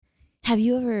Have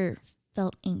you ever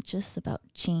felt anxious about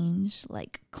change,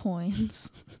 like coins?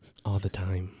 All the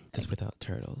time. Because without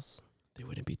turtles, there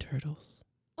wouldn't be turtles.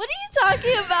 What are you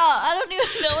talking about? I don't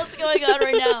even know what's going on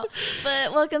right now.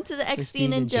 But welcome to the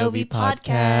Xteen and Jovi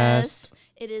podcast.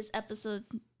 It is episode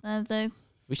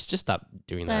We should just stop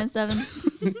doing that. 7,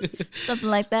 something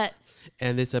like that.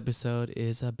 And this episode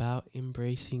is about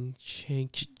embracing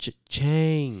change.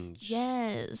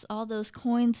 Yes, all those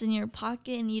coins in your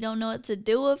pocket and you don't know what to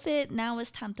do with it. Now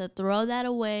it's time to throw that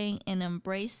away and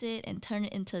embrace it and turn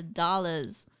it into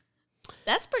dollars.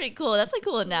 That's pretty cool. That's a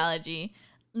cool analogy.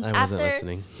 I wasn't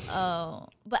listening. Oh,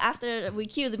 but after we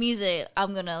cue the music,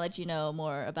 I'm going to let you know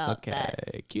more about that.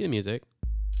 Okay, cue the music.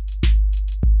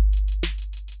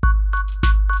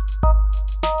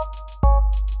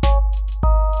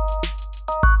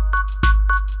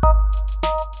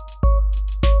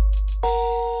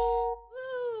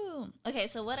 Woo. Okay,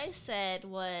 so what I said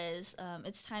was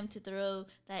it's time to throw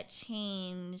that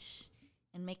change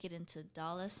and make it into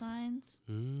dollar signs.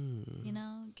 You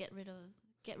know, get rid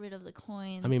of the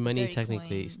coins. I mean, the money dirty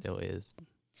technically coins. still is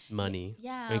money.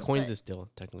 Yeah, I mean, coins is still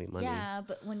technically money. Yeah,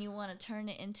 but when you want to turn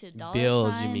it into dollar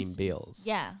Bills, signs, you mean bills.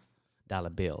 Yeah. Dollar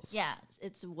bills. Yeah,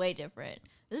 it's way different.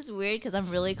 This is weird because I'm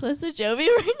really close to Jovi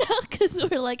right now because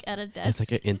we're like at a desk. It's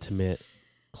like an intimate,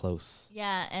 close.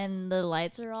 Yeah, and the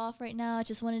lights are off right now. I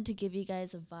just wanted to give you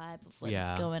guys a vibe of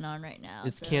what's going on right now.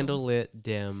 It's candlelit,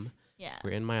 dim. Yeah.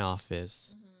 We're in my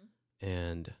office,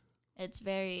 and it's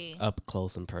very up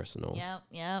close and personal.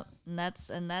 Yep. And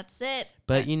that's it.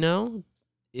 But you know,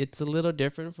 it's a little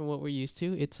different from what we're used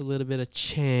to. It's a little bit of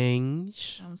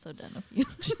change. I'm so done with you.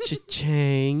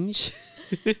 Change.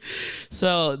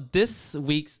 So this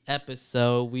week's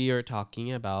episode, we are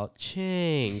talking about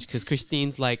change because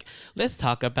Christine's like, let's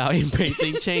talk about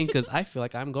embracing change because I feel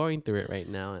like I'm going through it right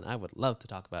now and I would love to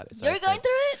talk about it. So You're going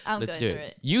through it? I'm let's going do through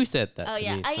it. You said that to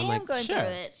yeah, me. I so am like, going sure. through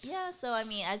it. Yeah, so I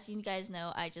mean, as you guys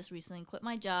know, I just recently quit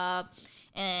my job.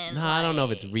 And no, I don't know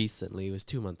if it's recently. It was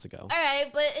 2 months ago. All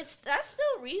right, but that's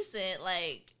still recent.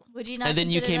 Like, would you not? And then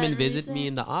you came and visit visited me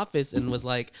in the office and was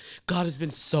like, God, it's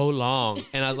been so long.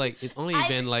 And I was like, it's only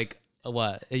been like,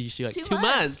 what? And she like 2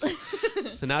 months.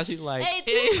 So now she's like, hey,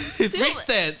 it's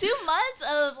recent. 2 months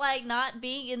of like not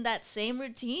being in that same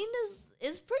routine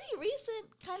is pretty recent,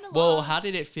 kind of. Well, how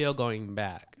did it feel going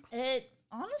back? It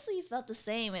honestly felt the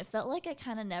same. It felt like I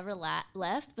kind of never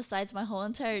left. Besides, my whole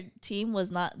entire team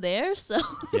was not there. So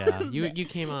yeah, you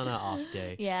came on an off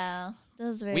day. Yeah, that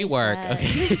was very. We work. sad.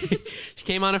 Okay. She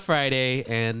came on a Friday,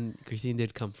 and Christine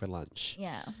did come for lunch.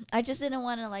 Yeah, I just didn't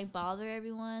want to like bother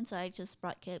everyone, so I just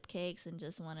brought cupcakes and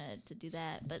just wanted to do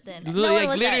that. But then no one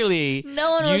was literally,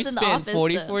 no one was in the office.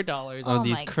 You spent $44 on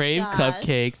these Crave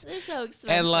cupcakes. They're so expensive.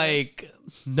 And like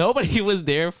nobody was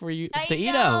there for you to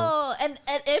eat them. And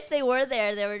if they were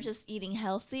there, they were just eating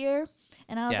healthier.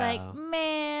 And I was like,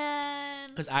 man.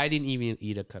 Because I didn't even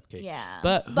eat a cupcake. Yeah.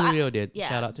 But Julio did. Yeah.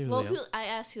 Shout out to Julio. Well, I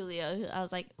asked Julio. I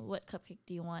was like, what cupcake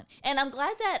do you want? And I'm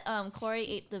glad that Corey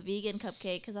ate the vegan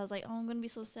cupcake because I was like, oh, I'm going to be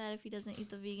so sad if he doesn't eat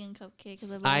the vegan cupcake.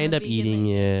 I end up eating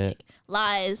it.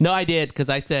 Lies. No, I did because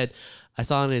I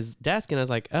saw on his desk and I was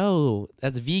like, oh,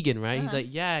 that's vegan, right? Uh-huh. He's like,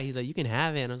 yeah. He's like, you can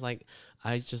have it. And I was like,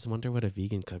 I just wonder what a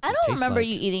vegan cupcake I don't tastes remember like.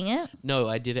 you eating it. No,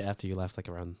 I did it after you left, like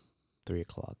around 3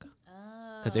 o'clock.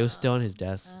 Oh. Because it was still on his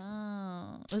desk.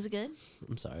 Oh. Was it good?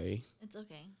 I'm sorry. It's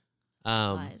okay.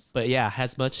 But yeah,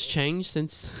 has much changed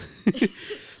since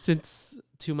since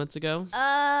 2 months ago?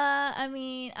 I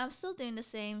mean, I'm still doing the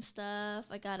same stuff.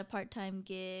 I got a part-time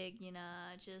gig, you know,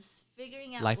 just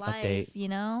figuring out life, update. You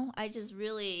know? I just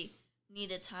really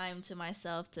needed time to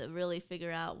myself to really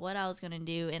figure out what I was going to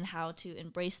do and how to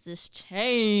embrace this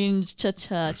change.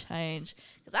 Change.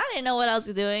 Because I didn't know what I was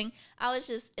doing.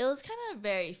 It was kind of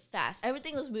very fast.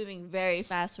 Everything was moving very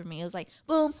fast for me. It was like,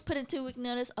 boom, put in 2 week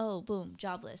notice. Oh, boom,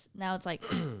 jobless. Now it's like,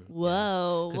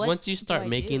 whoa. Because once you start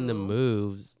making the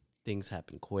moves, things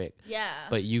happen quick. Yeah.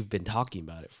 But you've been talking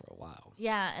about it for a while.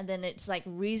 Yeah, and then it's like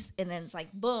and then it's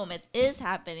like boom, it is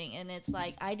happening, and it's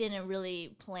like I didn't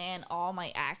really plan all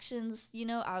my actions. You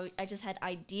know, I just had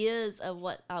ideas of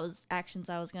what actions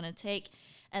I was gonna take,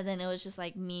 and then it was just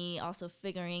like me also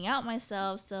figuring out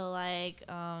myself. So like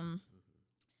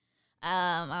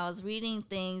I was reading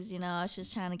things, you know, I was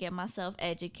just trying to get myself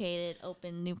educated,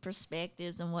 open new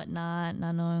perspectives and whatnot,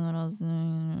 not knowing what I was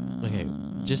doing. Okay,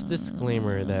 just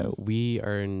disclaimer that we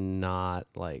are not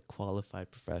like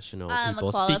qualified professional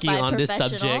people speaking on this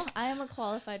subject. I am a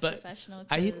qualified professional.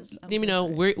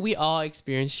 We all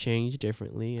experience change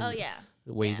differently. And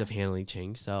ways of handling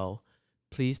change. So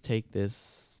please take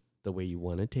this the way you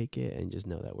want to take it, and just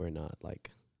know that we're not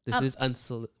like. This is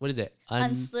what is it?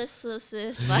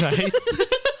 Unsolicited.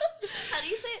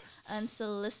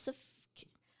 unsolicited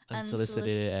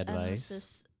Unsolicited advice.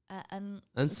 unsolicited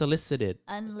Unsolicited.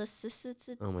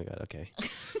 unsolicited. Oh my god. Okay.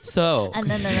 So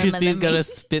No, Christine's gonna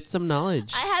spit some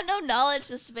knowledge. I have no knowledge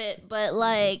to spit, but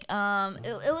like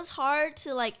it was hard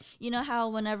to like, you know how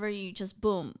whenever you just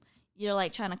boom, you're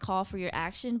like trying to call for your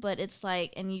action, but it's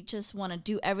like, and you just want to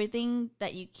do everything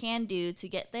that you can do to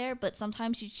get there, but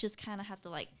sometimes you just kind of have to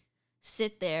like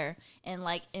sit there and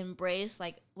like embrace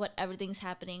like what everything's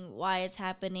happening, why it's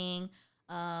happening,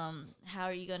 how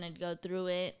are you gonna go through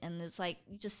it, and it's like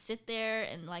you just sit there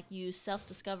and like you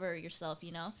self-discover yourself,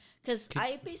 you know, because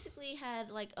I basically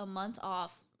had like a month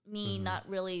off, me not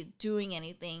really doing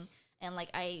anything, and like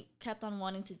I kept on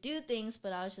wanting to do things,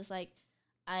 but I was just like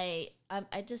I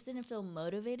just didn't feel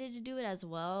motivated to do it as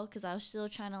well because I was still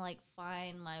trying to like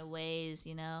find my ways,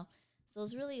 you know. So it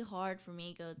was really hard for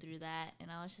me to go through that,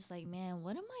 and I was just like, man,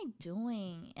 what am I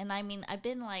doing? And I mean, I've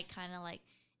been like kind of like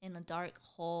in a dark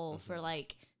hole for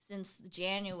like since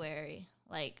January,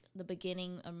 like the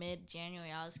beginning or mid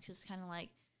January. I was just kind of like,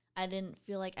 I didn't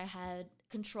feel like I had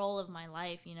control of my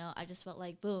life, you know. I just felt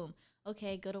like, boom,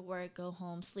 okay, go to work, go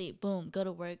home, sleep, boom, go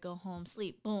to work, go home,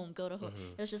 sleep, boom, go to home.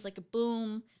 It was just like a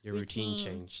boom. Your routine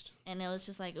changed. And it was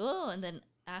just like, oh, and then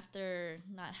after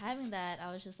not having that,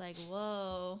 I was just like,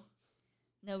 whoa,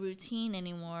 no routine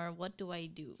anymore. What do I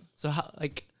do? So how,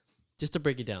 like, just to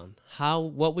break it down,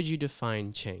 what would you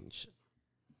define change?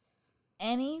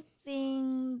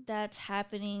 Anything that's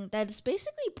happening that's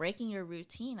basically breaking your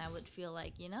routine, I would feel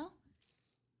like, you know?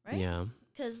 Right? Yeah.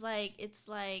 Because, like, it's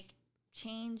like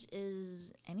change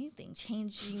is anything.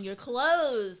 Changing your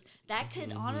clothes. That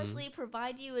could honestly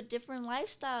provide you a different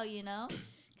lifestyle, you know?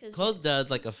 Clothes does,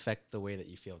 like, affect the way that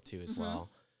you feel, too, as well.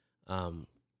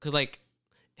 Because, like,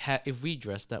 if we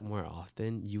dressed up more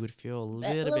often, you would feel a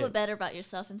little bit better about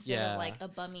yourself instead of like a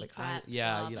bummy like crap.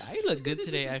 I look good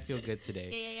today. I feel good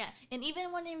today. Yeah. And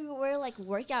even when you wear like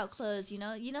workout clothes, you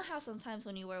know how sometimes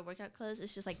when you wear workout clothes,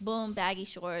 it's just like boom, baggy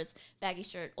shorts, baggy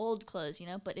shirt, old clothes, you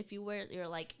know. But if you wear your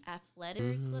like athletic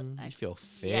clothes, you feel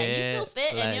fit. Yeah, you feel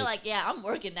fit, and you're like, yeah, I'm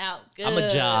working out. Good. I'm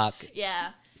a jock.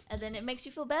 Yeah. And then it makes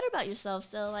you feel better about yourself.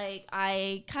 So like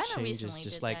I kind of recently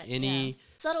just did like that. any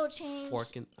subtle change. Fork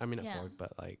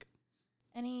but like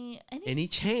any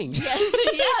change. Yeah,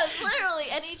 literally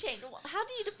any change. How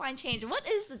do you define change? What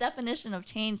is the definition of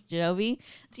change, Jovi?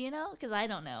 Do you know? Because I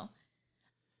don't know.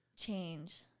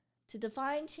 Change. To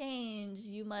define change,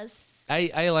 you must.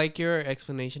 I like your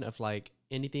explanation of like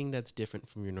anything that's different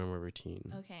from your normal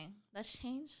routine. Okay, that's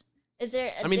change. Is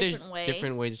there a different way? There's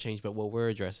different ways to change, but what we're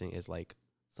addressing is like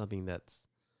something that's.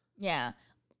 Yeah.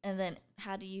 And then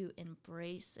how do you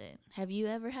embrace it? Have you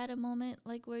ever had a moment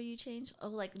like where you change?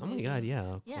 Oh my God, yeah,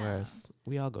 of course.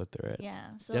 We all go through it. Yeah.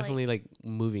 So definitely like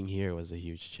moving here was a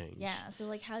huge change. Yeah. So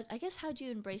like how'd you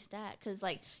embrace that? Because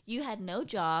like you had no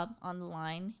job on the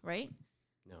line, right?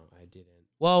 No, I didn't.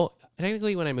 Well,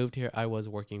 technically when I moved here, I was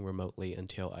working remotely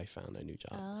until I found a new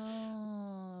job.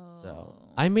 Oh. So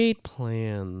I made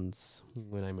plans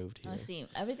when I moved here. I see.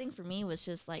 Everything for me was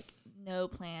just like no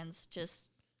plans, just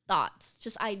thoughts,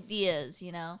 just ideas,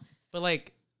 you know. But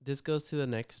like this goes to the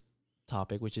next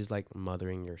topic, which is like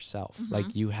mothering yourself.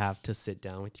 Like you have to sit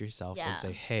down with yourself and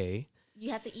say, hey,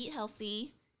 you have to eat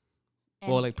healthy.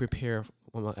 Well, like prepare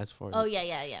as for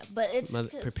yeah. But it's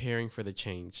preparing for the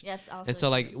change. Yeah, it's also. And so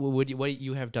like what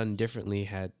you have done differently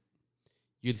had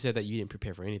you said that you didn't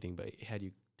prepare for anything, but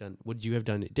would you have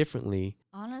done it differently?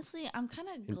 Honestly, I'm kind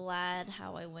of glad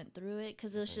how I went through it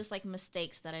because it was just like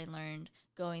mistakes that I learned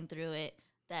going through it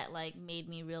that like made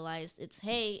me realize it's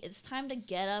time to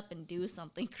get up and do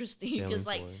something, Christine. Because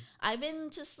like I've been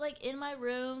just like in my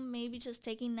room, maybe just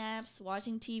taking naps,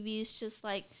 watching TVs, just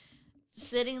like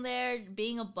sitting there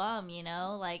being a bum, you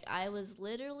know. Like I was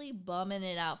literally bumming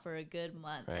it out for a good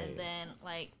month, right. and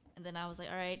then I was like,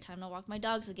 all right, time to walk my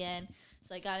dogs again.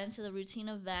 So I got into the routine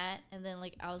of that, and then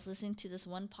like I was listening to this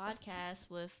one podcast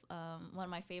with one of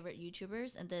my favorite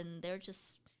YouTubers, and then they're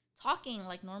just talking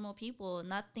like normal people,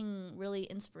 nothing really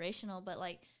inspirational, but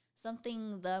like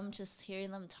just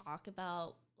hearing them talk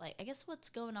about like I guess what's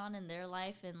going on in their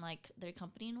life and like their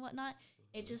company and whatnot.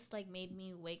 It just like made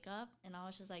me wake up, and I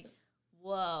was just like,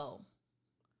 whoa,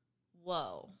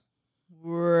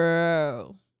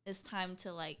 it's time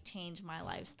to like change my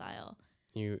lifestyle.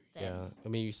 You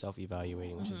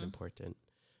self-evaluating, which is important.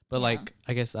 But like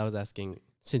I guess I was asking,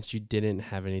 since you didn't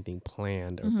have anything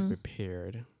planned or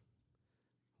prepared,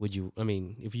 would you,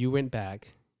 if you went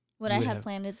back, would I have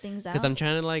planned things out? Because I'm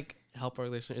trying to like help our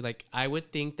listeners. Like I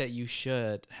would think that you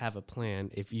should have a plan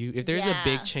if there's a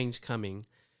big change coming.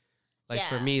 Like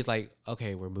for me, it's like,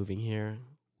 okay, we're moving here.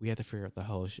 We have to figure out the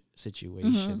whole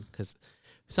situation because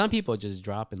Some people just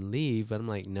drop and leave, but I'm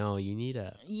like, no, you need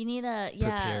to You need to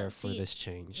prepare for this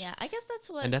change. Yeah, I guess that's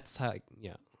what. And that's how,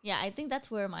 yeah. Yeah, I think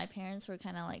that's where my parents were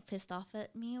kind of like pissed off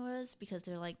at me, was because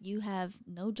they're like, you have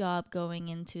no job going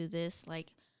into this.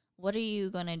 Like, what are you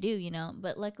going to do, you know?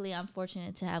 But luckily, I'm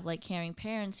fortunate to have like caring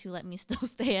parents who let me still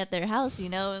stay at their house, you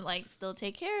know, and like still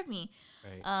take care of me.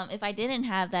 Right. If I didn't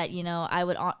have that, you know, I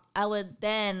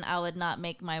would not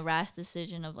make my rash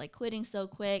decision of like quitting so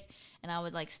quick, and I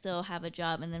would like still have a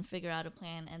job and then figure out a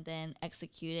plan and then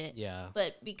execute it. Yeah.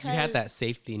 But because you had that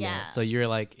safety net. yeah. So you're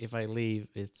like, if I leave,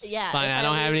 it's Yeah, fine. if I I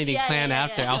don't have leave- anything yeah, planned yeah,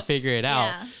 after. yeah. I'll figure it out.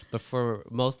 Yeah. But for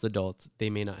most adults, they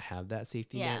may not have that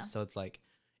safety Yeah. net. So it's like,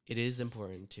 it is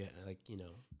important to like, you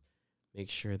know, make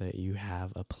sure that you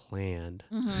have a plan.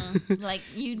 Like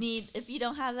you need, if you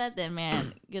don't have that, then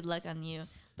man, good luck on you.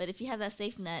 But if you have that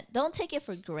safety net, don't take it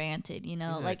for granted, you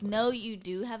know, like, Exactly. know you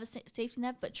do have a safety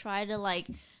net, but try to like,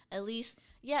 at least,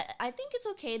 yeah, I think it's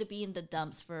okay to be in the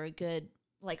dumps for a good,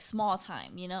 like small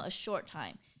time, you know, a short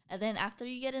time. And then after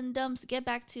you get in dumps, get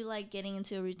back to like getting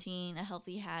into a routine, a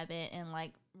healthy habit, and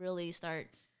like really start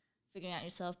figuring out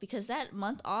yourself, because that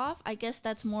month off, I guess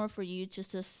that's more for you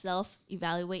just to self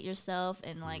evaluate yourself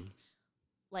and like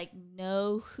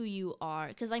know who you are,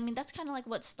 because I mean that's kind of like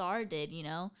what Star did, you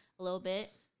know, a little bit.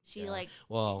 She Yeah. like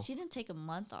Well, she didn't take a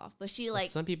month off, but she but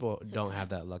like some people took don't time. have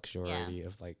that luxury Yeah.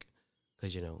 of like,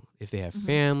 because, you know, if they have Mhm.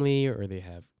 family or they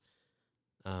have,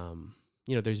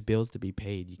 you know, there's bills to be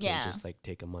paid. You can't Yeah. just like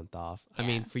take a month off. I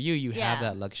mean, Yeah. for you, you have Yeah.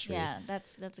 that luxury. Yeah,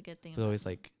 that's a good thing. It's always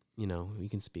like, you know, you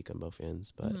can speak on both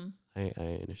ends, but Mhm. I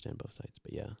understand both sides.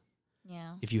 But yeah,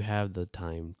 Yeah. if you have the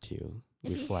time to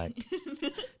If you- reflect,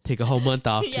 take a whole month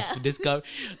off Yeah. to discover.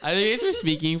 I think we're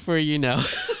speaking for, you know,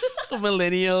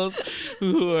 millennials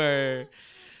who are.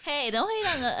 Hey, don't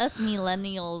hate on us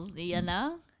millennials, you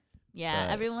know? Yeah,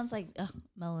 But everyone's like, ugh,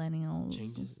 millennials.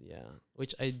 changes, yeah.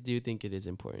 Which I do think it is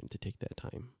important to take that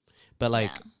time. But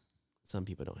like Yeah. some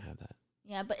people don't have that.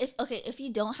 Yeah, but if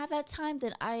you don't have that time,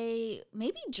 then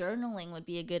maybe journaling would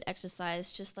be a good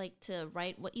exercise, just like to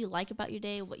write what you like about your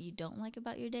day, what you don't like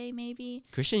about your day, maybe.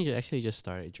 Christian actually just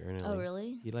started journaling. Oh,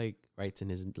 really? He like writes in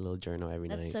his little journal every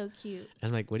That's night. so cute. And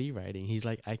I'm like, what are you writing? He's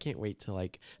like, I can't wait to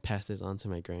like pass this on to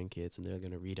my grandkids and they're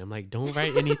gonna read it. I'm like, don't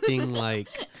write anything like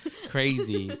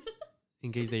crazy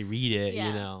in case they read it, Yeah.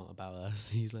 you know, about us.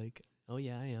 He's like, oh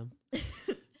yeah, I am.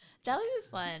 That would be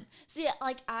fun. See,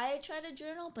 like I try to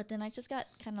journal, but then I just got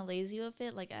kind of lazy with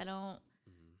it. Like I don't.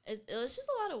 It was just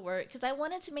a lot of work because I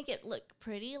wanted to make it look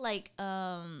pretty, like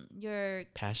your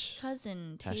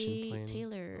cousin Passion planning?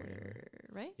 Taylor,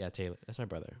 right? Yeah, Taylor. That's my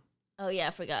brother. Oh yeah,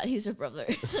 I forgot. He's your brother.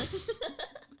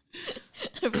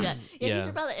 I forgot. Yeah, Yeah. he's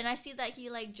your brother, and I see that he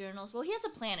like journals. Well, he has a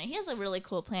planner. He has a really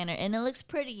cool planner, and it looks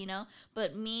pretty, you know.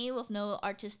 But me with no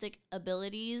artistic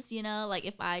abilities, you know, like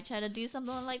if I try to do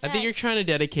something like I that, think you're trying to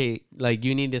dedicate, like,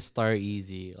 you need to start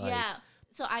easy. Like, yeah.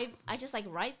 So I just like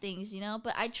write things, you know,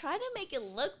 but I try to make it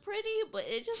look pretty, but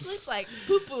it just looks like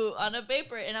poo poo on a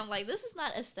paper, and I'm like, this is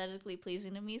not aesthetically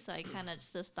pleasing to me, so I kind of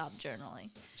just stopped journaling.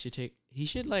 he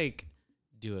should like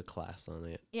do a class on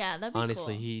it. Yeah, that'd be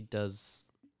Honestly, cool. he does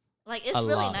Like it's a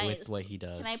really lot nice. with what he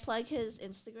does. Can I plug his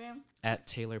Instagram? At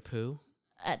Taylor Poo.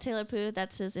 At Taylor Poo,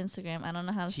 that's his Instagram. I don't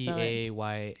know how to spell it.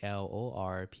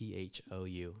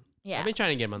 TAYLORPHOU. Yeah. I've been trying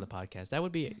to get him on the podcast. That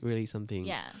would be really something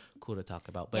Yeah. cool to talk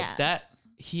about. But Yeah. that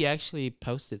he actually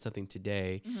posted something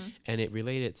today, Mm-hmm. and it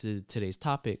related to today's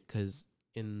topic because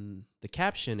in the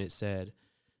caption it said,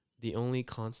 "The only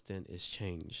constant is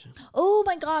change." Oh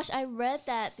my gosh, I read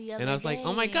that the other day. And I was like,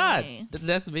 "Oh my god,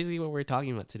 that's basically what we're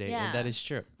talking about today," and that Yeah. is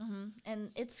true.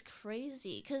 And it's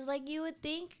crazy because like you would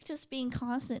think just being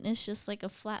constant is just like a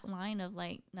flat line of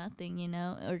like nothing, you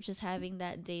know, or just having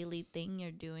that daily thing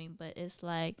you're doing, but it's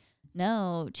like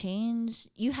no, change.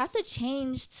 You have to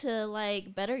change to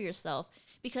like better yourself.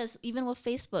 Because even with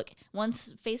Facebook,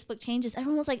 once Facebook changes,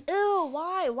 everyone's like, "Ew,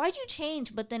 why? Why'd you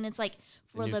change?" But then it's like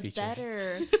for new the features.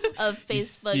 better of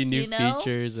Facebook, see new you know.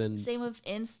 features and Same with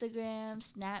Instagram,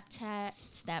 Snapchat.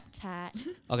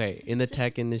 okay, in the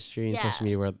tech industry and Yeah. social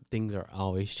media where things are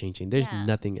always changing. There's Yeah.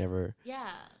 nothing ever.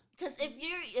 Yeah, because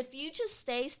if you just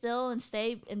stay still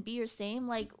and be your same,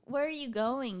 like where are you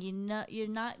going? You're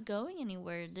not going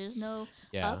anywhere. There's no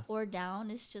Yeah. up or down.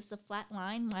 It's just a flat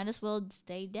line. Might as well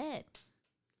stay dead.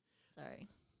 Sorry.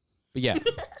 But yeah,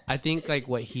 I think like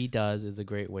what he does is a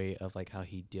great way of like how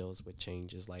he deals with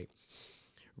change is like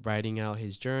writing out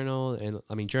his journal and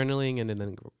journaling and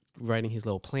then writing his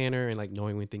little planner and like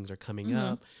knowing when things are coming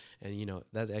Mhm. up. And you know,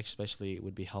 that especially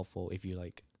would be helpful if you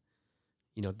like,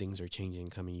 you know, things are changing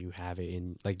coming, you have it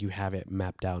in like you have it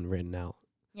mapped out and written out.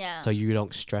 Yeah. so you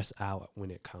don't stress out when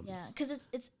it comes. Yeah, because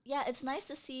it's nice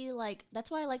to see, like,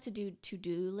 that's why I like to do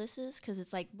to-do lists, because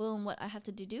it's like, boom, what I have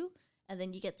to do, and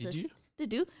then you get Did this you? to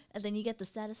do, and then you get the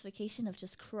satisfaction of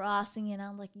just crossing it.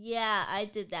 I'm like, yeah, I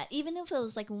did that, even if it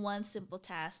was like one simple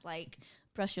task, like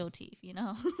brush your teeth, you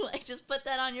know, like just put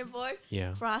that on your board,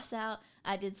 Yeah. cross out,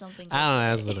 I did something. I don't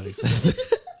know. That's good what I today. said.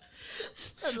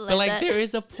 Something But like, that. there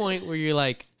is a point where you're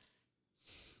like,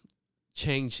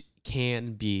 change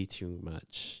can be too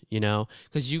much, you know,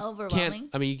 because you can't. Overwhelming.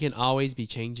 I mean, you can always be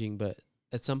changing, but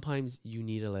at some times you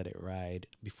need to let it ride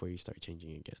before you start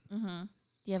changing again. Mm-hmm. Do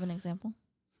you have an example?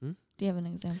 Hmm? Do you have an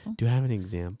example? Do I have an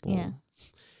example? Yeah.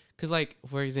 Because, like,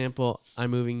 for example,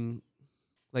 I'm moving,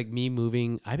 like me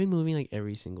moving. I've been moving like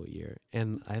every single year,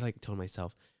 and I like told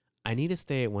myself I need to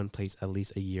stay at one place at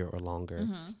least a year or longer,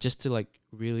 Mm-hmm. just to like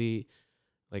really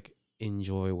like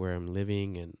enjoy where I'm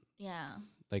living and Yeah.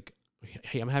 like.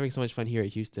 Hey, I'm having so much fun here at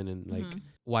Houston, and like, Mhm.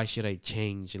 why should I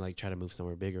change and like try to move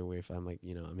somewhere bigger? Where if I'm like,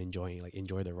 you know, I'm enjoying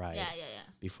enjoy the ride Yeah.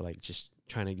 before like just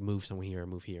trying to move somewhere here,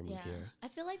 move here, move here. I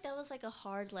feel like that was like a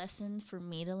hard lesson for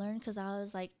me to learn, because I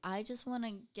was like, I just want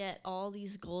to get all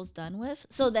these goals done with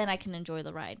so then I can enjoy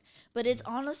the ride. But it's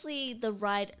honestly the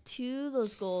ride to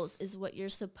those goals is what you're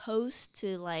supposed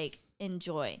to like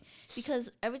enjoy,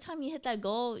 because every time you hit that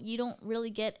goal, you don't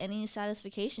really get any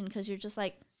satisfaction, because you're just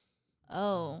like,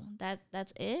 oh,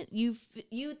 that's it. You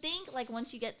think like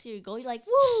once you get to your goal, you're like,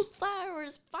 woo,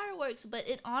 fireworks, but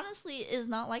it honestly is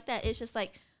not like that. It's just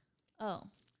like, oh,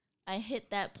 I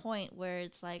hit that point where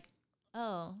it's like,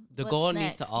 oh, The what's goal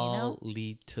next, needs to all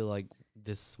lead to like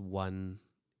this one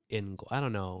end goal. I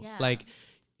don't know. Yeah. Like,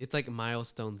 it's like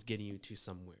milestones getting you to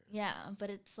somewhere. Yeah, but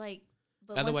it's like,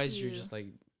 but Otherwise, you're just like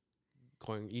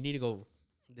going. You need to go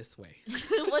this way.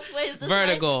 which way is this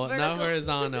Vertical, way? not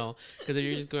horizontal. Because if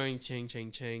you're just going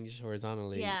change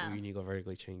horizontally, Yeah. you need to go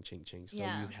vertically change. So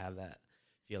Yeah. you have that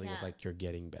feeling of Yeah. like you're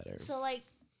getting better. So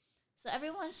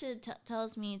everyone should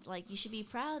tells me it's like you should be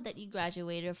proud that you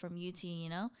graduated from UT, you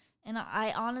know. And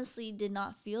I honestly did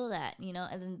not feel that, you know.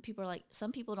 And then people are like,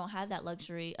 some people don't have that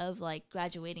luxury of like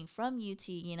graduating from UT,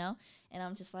 you know. And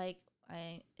I'm just like,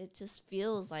 it just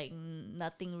feels like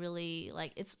nothing really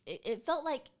like it felt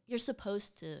like you're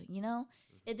supposed to, you know.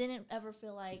 It didn't ever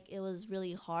feel like it was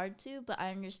really hard to, but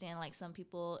I understand like some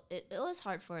people it was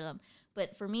hard for them.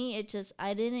 But for me,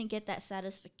 I didn't get that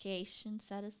satisfaction. Is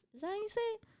that how you say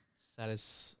it?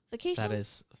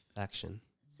 Satisfaction.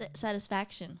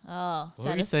 Satisfaction. Oh, What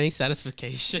were you saying?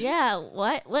 Satisfaction. yeah.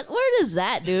 What word is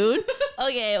that, dude?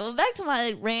 Okay. Well, back to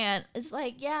my rant. It's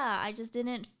like, yeah, I just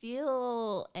didn't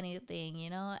feel anything.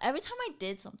 You know, every time I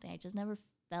did something, I just never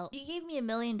felt. You gave me $1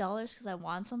 million because I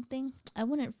want something, I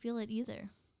wouldn't feel it either.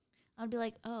 I'd be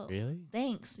like, oh, Really?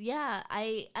 thanks. Yeah.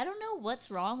 I don't know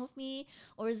what's wrong with me,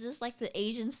 or is this like the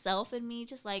Asian self in me?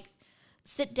 Just like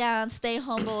sit down, stay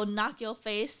humble, knock your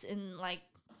face, and like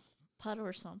puddle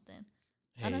or something.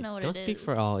 Hey, I don't know what don't it speak is.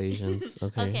 for all Asians.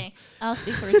 Okay. Okay, I'll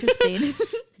speak for Christine.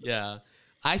 Yeah.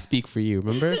 I speak for you,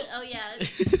 remember? Oh yeah.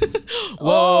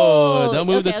 Whoa, Oh, don't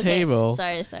move okay, the okay. table.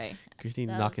 Sorry. Christine's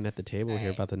That knocking was- at the table here,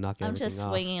 alright. about to knock I'm everything just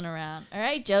off. swinging around. All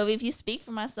right, Jovi, if you speak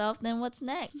for myself, then what's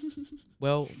next?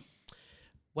 Well,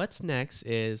 what's next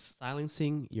is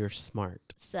silencing your smart.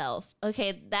 Self.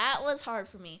 Okay, that was hard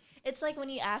for me. It's like when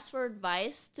you ask for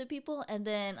advice to people and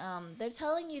then they're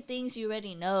telling you things you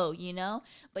already know, you know,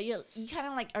 but you kind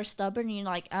of like are stubborn and you're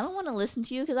like, I don't want to listen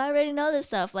to you because I already know this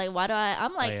stuff. Like, why do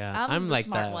I'm like, Oh, yeah. I'm the like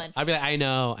smart that. one. I'd be like, I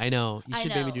know. You I should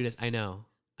maybe know. do this. I know.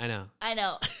 I know. I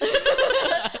though.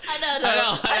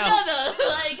 I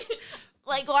know.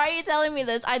 Like, why are you telling me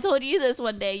this? I told you this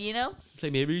one day, you know? It's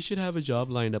like, maybe you should have a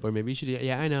job lined up, or maybe you should.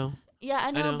 Yeah, I know. Yeah,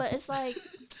 I know. know. But it's like,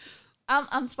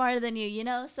 I'm smarter than you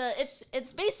know? So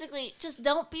it's basically just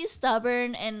don't be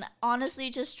stubborn and honestly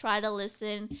just try to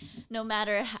listen no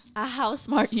matter how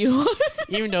smart you are.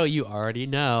 Even though you already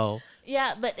know.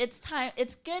 Yeah, but it's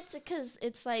good because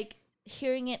it's like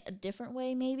hearing it a different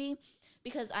way maybe.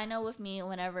 Because I know with me,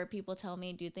 whenever people tell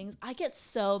me to do things, I get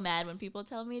so mad when people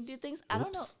tell me to do things. I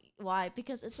don't know Oops. why.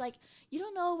 Because it's like, you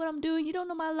don't know what I'm doing. You don't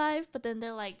know my life. But then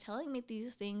they're like telling me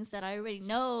these things that I already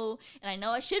know. And I know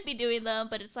I should be doing them.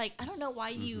 But it's like, I don't know why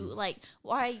you, like,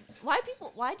 why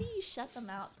do you shut them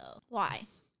out though? Why?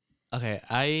 Okay,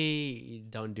 I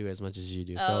don't do as much as you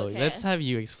do. Oh, So okay. let's have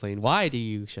you explain. Why do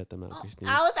you shut them out, Christine?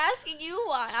 I was asking you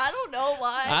why. I don't know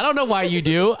why. I don't know why you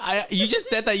do. You just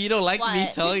said that you don't like me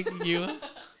What? telling you.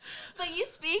 But you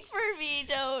speak for me,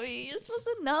 Joey. You're supposed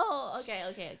to know.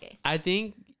 Okay. I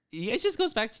think it just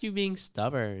goes back to you being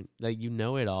stubborn. Like, you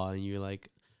know it all, and you're like,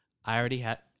 I already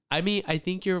had. I mean, I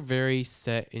think you're very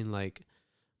set in like.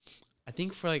 I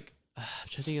think for like, I'm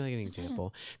trying to think of like an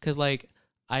example, because like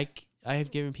I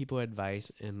have given people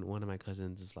advice, and one of my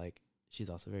cousins is like, she's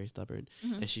also very stubborn,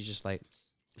 and she's just like,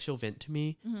 she'll vent to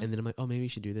me, and then I'm like, oh, maybe you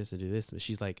should do this and do this. But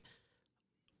she's like,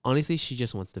 honestly, she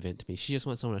just wants to vent to me. She just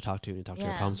wants someone to talk to and talk to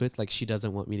her problems with. Like, she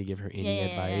doesn't want me to give her any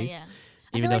advice,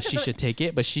 even though she should take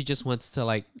it. But she just wants to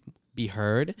like be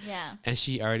heard. Yeah. And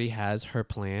she already has her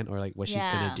plan or like what she's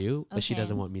gonna do, but she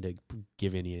doesn't want me to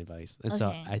give any advice. And so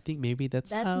I think maybe that's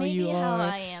how maybe you how are.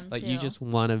 I am like too. you just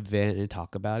want to vent and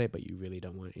talk about it, but you really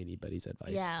don't want anybody's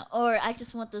advice. Yeah, or I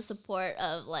just want the support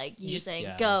of like you Just- saying,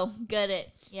 yeah. "Go, get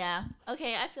it." Yeah.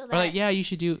 Okay, I feel that. Or like, yeah, you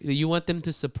should do. You want them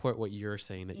to support what you're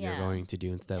saying that you're Yeah. going to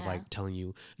do instead of Yeah. like telling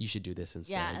you should do this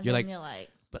instead. Yeah, and you're then like, you're like,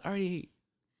 but already,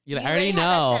 you're like, you I already have a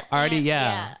know. set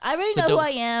plan. I already So know who don't- I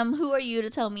am. Who are you to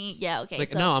tell me? Yeah, okay. Like,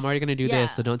 so, no, I'm already gonna do yeah.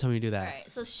 this, so don't tell me to do that. All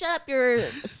right, so shut up your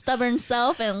stubborn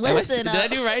self and Did listen. I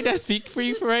do right? Did I speak for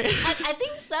you for right? I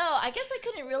think so. I guess I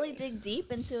couldn't really dig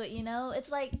deep into it. You know,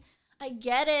 it's like I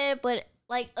get it, but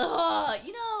like, you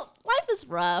know, life is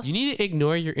rough. You need to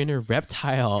ignore your inner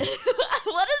reptile.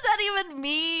 What does that even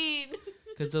mean?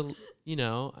 Because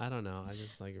I don't know. I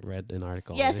just like read an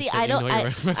article. Yeah, and it see, said I don't. ignore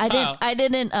your reptile. I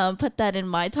didn't put that in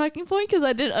my talking point because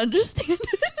I didn't understand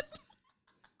it.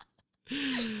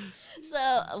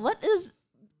 So, what is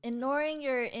ignoring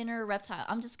your inner reptile?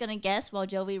 I'm just gonna guess while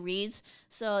Joey reads.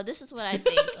 So this is what I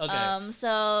think. Okay.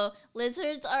 So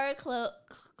lizards are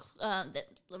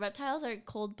the reptiles are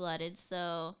cold-blooded.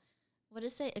 So what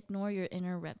does it say? Ignore your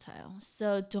inner reptile.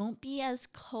 So don't be as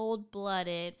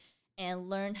cold-blooded and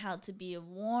learn how to be a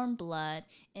warm blood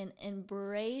and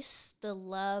embrace the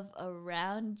love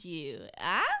around you.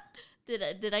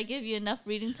 Did I give you enough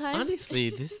reading time?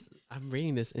 Honestly, I'm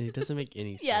reading this and it doesn't make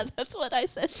any sense. Yeah, that's what I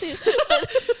said too.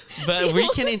 But we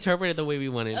can interpret it the way we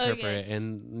want to interpret Okay. it,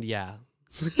 and yeah.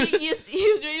 you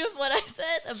agree with what I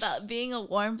said about being a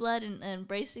warm blood and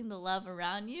embracing the love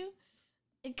around you?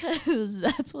 Because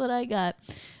that's what I got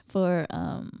for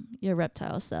your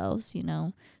reptile selves, you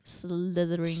know,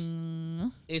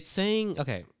 slithering. It's saying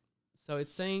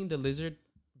the lizard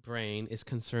brain is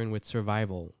concerned with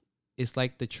survival. It's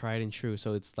like the tried and true.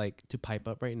 So it's like to pipe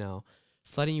up right now,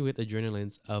 flooding you with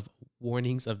adrenalines of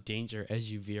warnings of danger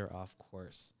as you veer off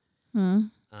course.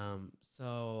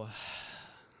 So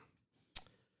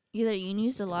Either you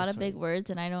used a lot of big words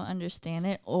and I don't understand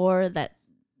it, or that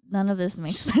none of this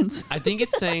makes sense. I think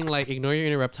it's saying like ignore your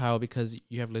inner reptile because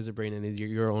you have lizard brain and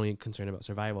you're only concerned about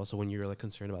survival. So when you're like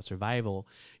concerned about survival,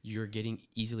 you're getting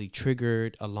easily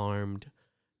triggered, alarmed,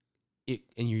 and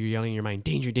you're yelling in your mind,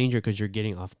 danger, danger, because you're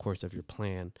getting off course of your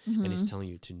plan, and it's telling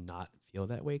you to not feel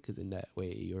that way, because in that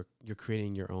way you're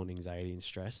creating your own anxiety and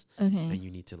stress, and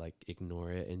you need to like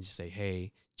ignore it and just say,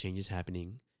 hey, change is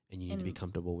happening, and you need to be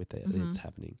comfortable with it. It's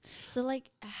happening. So like,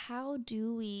 how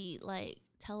do we like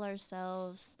tell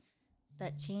ourselves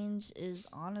that change is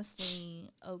honestly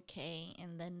okay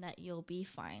and then that you'll be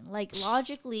fine? Like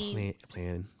logically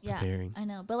Preparing. I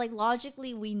know, but like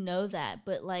logically we know that,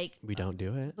 but like We don't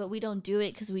do it. but we don't do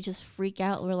it because we just freak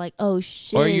out. We're like, oh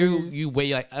shit. Or you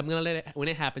wait, like, I'm gonna let it, when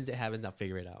it happens, I'll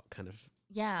figure it out, kind of.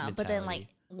 Yeah, but then like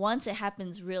mentality. once it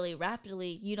happens really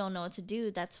rapidly, you don't know what to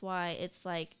do. That's why it's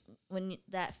like when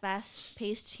that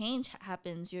fast-paced change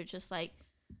happens, you're just like,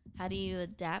 how do you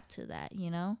adapt to that, you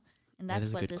know? And That that's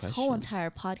is a what good this question. whole entire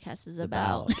podcast is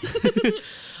about.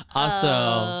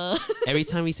 Also, every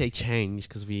time we say change,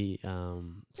 because we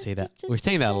say that, we're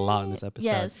saying that a lot in this episode.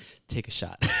 Yes. Take a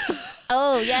shot.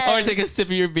 Oh, yes. Or take a sip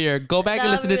of your beer. Go back and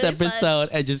That listen to this would be really episode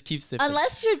and just keep sipping.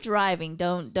 Unless you're driving,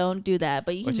 don't do that.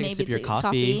 But you Or can take a maybe sip of your take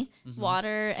coffee.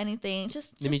 water, anything.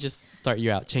 Just Let me just start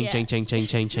you out. Chang, Yeah. chang, chang, chang,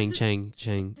 chang, chang, chang,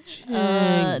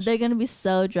 chang, they're gonna be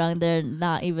so drunk they're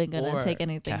not even gonna Or take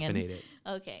anything in. caffeinated.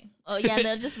 Okay. Oh yeah,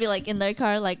 they'll just be like in their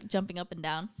car, like jumping up and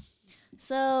down.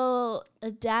 So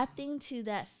adapting to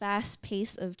that fast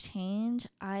pace of change,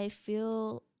 I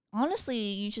feel honestly,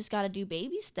 you just gotta do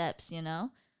baby steps, you know?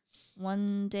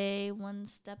 One day, one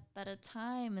step at a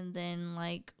time, and then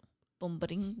like boom,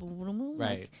 boom, boom, boom, boom.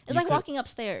 Right. It's You like could- walking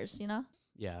upstairs, you know?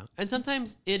 Yeah. And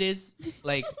sometimes it is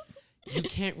like you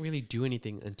can't really do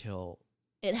anything until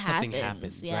It something happens,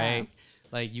 happens, yeah. right?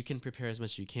 Like you can prepare as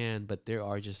much as you can, but there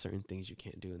are just certain things you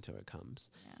can't do until it comes.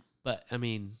 Yeah. But I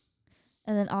mean,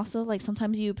 And then also like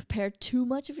sometimes you prepare too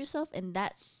much of yourself, and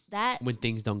that when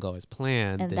things don't go as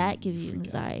planned, And then that gives you freak out.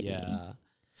 anxiety. Yeah.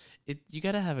 You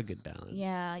gotta have a good balance.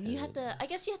 Yeah, you have and- to. I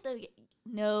guess you have to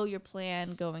know your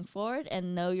plan going forward,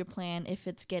 and know your plan if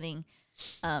it's getting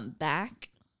backed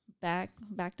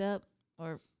up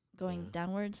or going Yeah.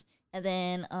 downwards. And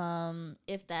then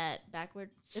if that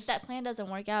plan doesn't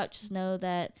work out, just know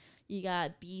that you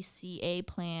got BCA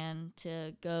plan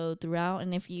to go throughout.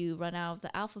 And if you run out of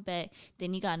the alphabet,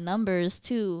 then you got numbers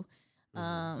too. So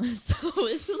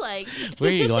it's like Where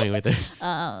are you going with this?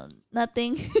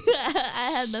 Nothing.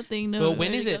 I have nothing. Well,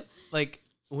 when is it like?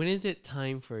 When is it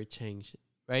time for a change?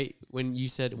 Right? When you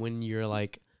said when you're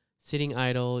like sitting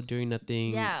idle, doing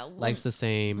nothing, Yeah, life's the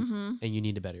same, Mm-hmm. and you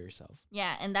need to better yourself.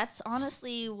 Yeah, and that's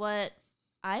honestly what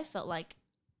I felt like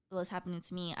was happening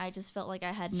to me. I just felt like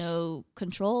I had no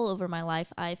control over my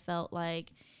life. I felt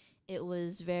like it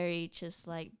was very just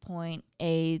like point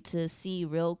A to C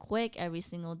real quick every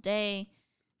single day.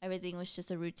 Everything was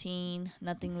just a routine.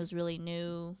 Nothing was really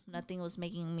new. Nothing was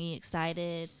making me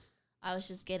excited. I was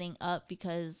just getting up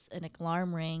because an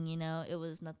alarm rang, you know. It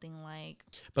was nothing like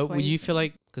But would you feel crazy.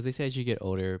 like, because they say as you get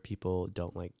older, people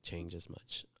don't like change as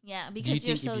much. Yeah, Do you because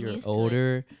you're think so if you're used to it.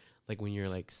 older, like when you're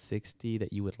like 60,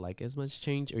 that you would like as much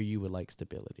change, or you would like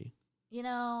stability? You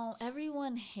know,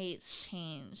 everyone hates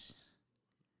change.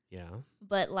 Yeah.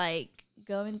 But like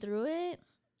going through it,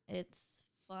 it's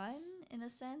fun in a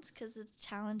sense because it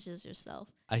challenges yourself.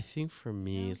 I think for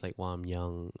me, Yeah. it's like while I'm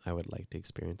young, I would like to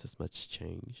experience as much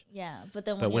change. Yeah, but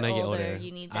then But when when you're I get older, older,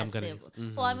 you need I'm that gonna.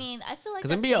 stable. Well, I Mhm. mean, I feel like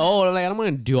Because I'm that's being gonna- old, like I don't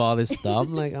want to do all this stuff.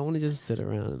 Like I want to just sit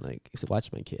around and like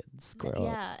watch my kids grow up.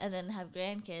 Yeah, and then have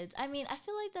grandkids. I mean, I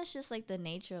feel like that's just like the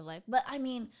nature of life. But I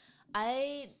mean,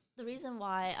 the reason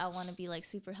why I want to be like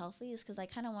super healthy is because I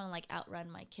kind of want to like outrun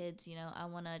my kids. You know, I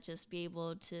want to just be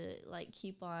able to like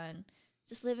keep on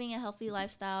just living a healthy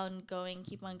lifestyle and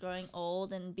keep on growing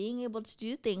old and being able to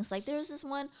do things. Like there was this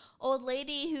one old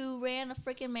lady who ran a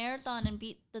freaking marathon and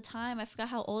beat the time. I forgot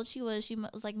how old she was. She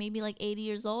was like maybe like 80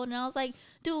 years old, and I was like,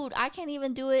 dude, I can't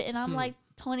even do it, and I'm like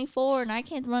 24 and I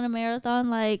can't run a marathon.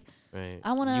 Like Right.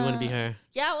 I wanna- You want to be her?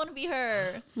 yeah, I want to be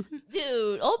her.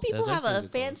 Dude, old people Those are have some a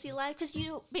good goals. fancy life because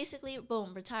you basically,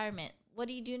 boom, retirement. What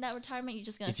do you do in that retirement? You're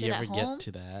just going to If sit you at ever home? get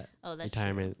to that Oh, that's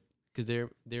retirement, because there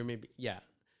may be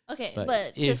Okay, but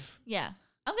but just, if- yeah.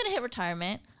 I'm going to hit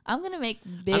retirement. I'm going to make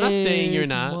big I'm not saying you're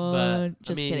not, but money.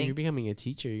 Just I mean, if kidding. you're becoming a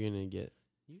teacher, you're gonna get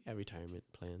you have retirement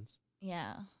plans.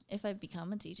 Yeah, if I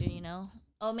become a teacher, you know.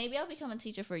 Oh, maybe I'll become a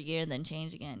teacher for a year and then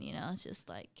change again, you know. It's just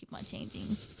like keep on changing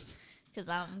because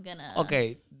I'm going to.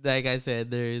 Okay, like I said,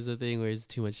 there is a thing where it's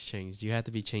too much change. You have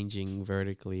to be changing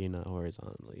vertically and not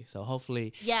horizontally. So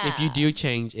hopefully, Yeah. if you do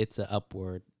change, it's an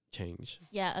upward change.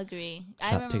 Yeah, agree. Shot, I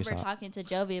take a remember shot. talking to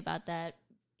Jovi about that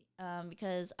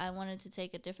because I wanted to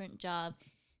take a different job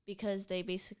because they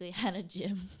basically had a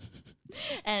gym.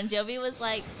 And Jovi was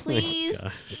like, please,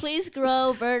 gosh. please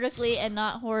grow vertically and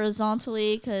not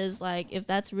horizontally because, like, if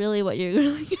that's really what you're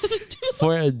really going to do.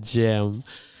 For a gym,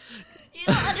 You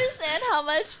don't understand how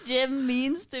much gym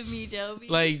means to me, Jovi.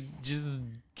 like just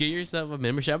get yourself a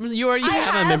membership. I mean, you already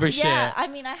have a membership. Yeah, I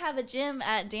mean, I have a gym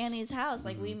at Danny's house.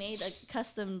 Like, we Mhm. made a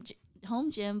custom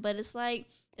home gym, but it's like,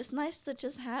 it's nice to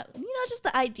just have, you know, just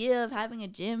the idea of having a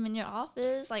gym in your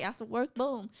office, like after work,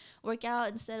 boom, work out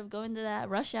instead of going to that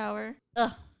rush hour.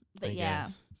 Ugh. But I yeah,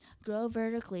 guess. grow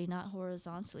vertically, not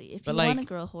horizontally. If But you want to like,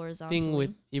 grow horizontally. Thing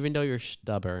with even though you're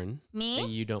stubborn and me,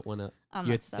 you don't want to, I'm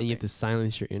you not have, and you have stubborn. to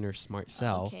silence your inner smart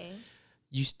self. Okay.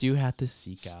 You still have to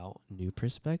seek out new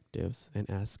perspectives and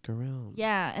ask around.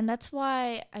 Yeah, and that's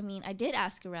why, I mean, I did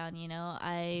ask around, you know.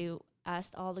 I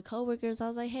asked all the coworkers, I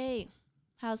was like, hey,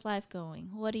 how's life going?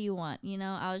 What do you want? You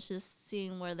know, I was just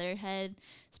seeing where their head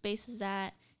space is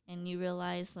at, and you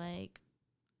realize, like,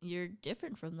 you're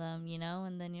different from them, you know,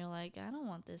 and then you're like, I don't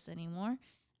want this anymore.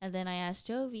 And then I asked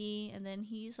Jovi, and then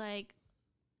he's like,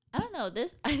 I don't know,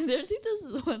 this, I think this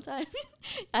is one time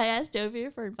I asked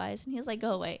Jovi for advice, and he was like,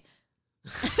 go away.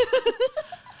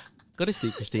 Go to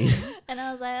sleep, Christine. And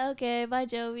I was like, okay, bye,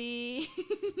 Jovi.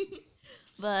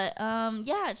 But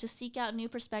yeah, just seek out new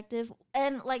perspective.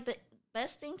 And like the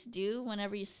best thing to do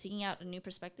whenever you're seeking out a new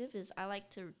perspective is I like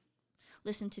to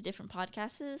listen to different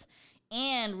podcasts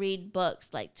and read books.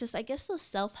 Like just I guess those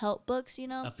self-help books, you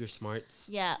know? Up your smarts.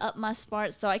 Yeah, up my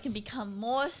smarts so I can become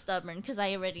more stubborn because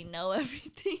I already know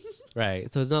everything.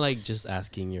 Right. So it's not like just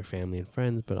asking your family and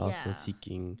friends, but also Yeah.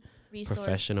 seeking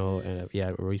professional and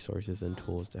Resources. resources and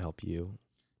tools to help you.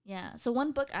 Yeah. So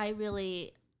one book I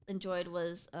really enjoyed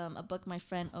was a book my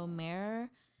friend Omer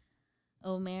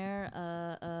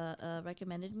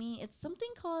recommended me. It's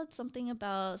something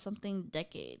about something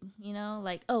decade. You know,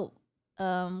 like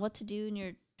what to do in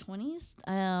your 20s.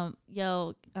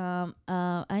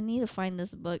 I need to find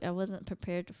this book. I wasn't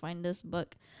prepared to find this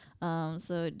book.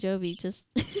 So Jovi, just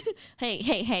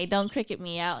hey, don't cricket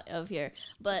me out of here.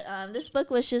 But this book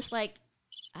was just like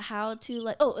how to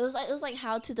like it was like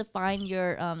how to define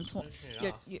your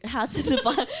your how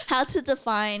to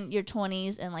define your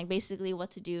 20s and like basically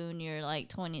what to do in your like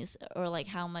 20s or like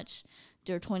how much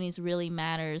your 20s really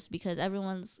matters because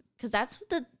because that's what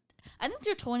the I think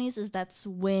your 20s is that's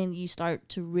when you start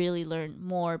to really learn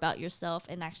more about yourself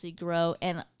and actually grow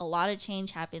and a lot of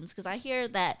change happens because I hear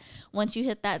that once you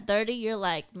hit that 30 you're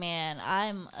like, man,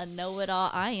 I'm a know-it-all.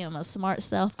 I am a smart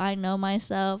self. I know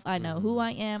myself. I know who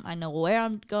I am. I know where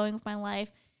I'm going with my life.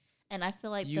 And I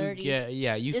feel like You 30s get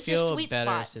you it's your feel a sweet better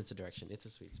spot. sense of direction. It's a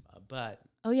sweet spot, but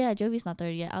Oh yeah, Jovi's not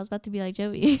 30 yet. I was about to be like,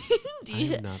 Jovi, do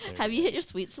you I'm not there have you yet. hit your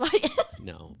sweet spot yet?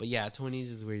 No, but yeah,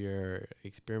 20s is where you're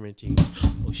experimenting.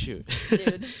 Oh shoot,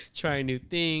 Dude. trying new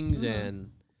things Mhm.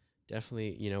 and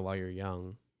definitely while you're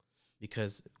young,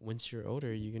 because once you're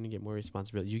older, you're gonna get more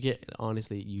responsibility. You get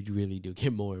honestly, you really do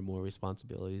get more and more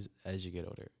responsibilities as you get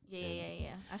older.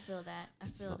 Yeah. I feel that. I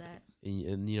It's feel not- that.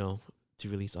 And to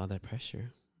release all that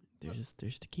pressure,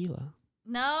 there's tequila.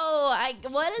 No,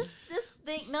 what is this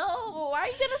thing? No, why are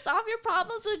you gonna solve your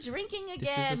problems with drinking again?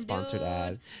 This is a sponsored dude?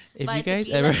 ad. If Buy you guys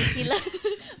tequila, ever tequila.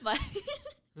 Buy-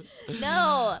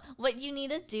 no, what you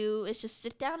need to do is just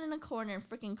sit down in a corner and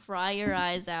freaking cry your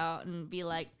eyes out and be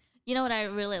like, you know what I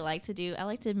really like to do? I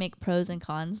like to make pros and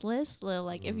cons lists.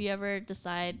 Like if you ever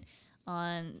decide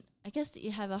on, I guess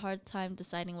you have a hard time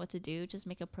deciding what to do, just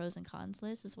make a pros and cons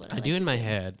list. Is what I I like do in to my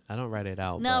head. I don't write it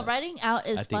out. No, but writing out I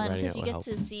is think fun writing because out you will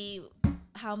get to see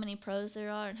how many pros there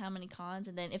are and how many cons,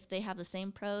 and then if they have the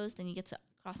same pros, then you get to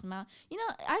cross them out. You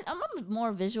know, I'm a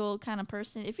more visual kind of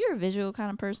person. If you're a visual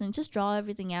kind of person, just draw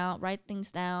everything out, write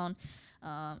things down,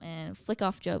 and flick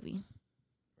off Jovi.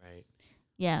 Right.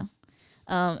 Yeah.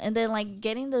 And then like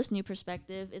getting those new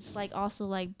perspective, it's like also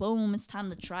like boom, it's time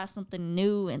to try something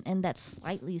new and that's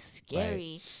slightly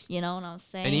scary. You know what I'm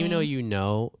saying? And even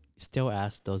though still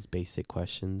ask those basic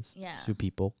questions Yeah. to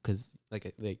people because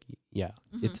Mhm.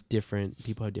 it's different.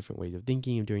 People have different ways of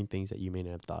thinking of doing things that you may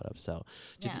not have thought of. So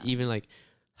just Yeah. even like,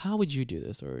 how would you do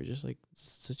this? Or just like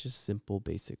such a simple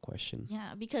basic question.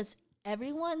 Yeah, because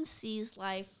everyone sees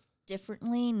life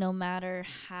differently no matter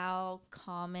how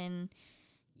common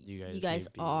you guys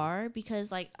may be. are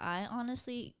because like I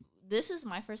honestly this is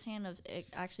my first hand of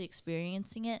actually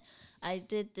experiencing it. I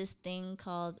did this thing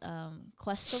called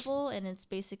Questival and it's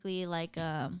basically like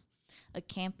a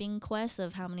camping quest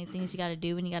of how many things you got to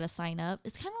do when you got to sign up.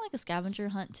 It's kind of like a scavenger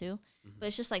hunt too, but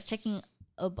it's just like checking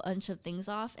a bunch of things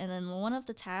off. And then one of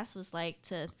the tasks was like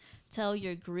to tell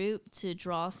your group to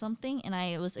draw something. And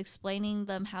I was explaining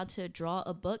them how to draw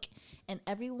a book, and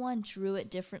everyone drew it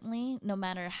differently, no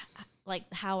matter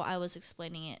like how I was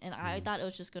explaining it. And I thought it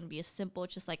was just going to be a simple,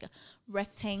 just like a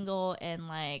rectangle and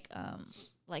like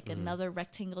another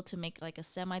rectangle to make like a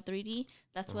semi 3D.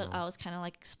 That's what I was kind of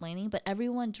like explaining, but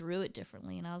everyone drew it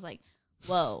differently, and I was like,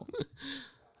 "Whoa,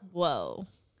 whoa,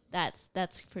 that's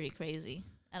pretty crazy."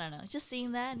 I don't know. Just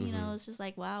seeing that, you know, it's just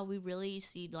like, wow, we really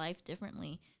see life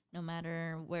differently, no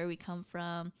matter where we come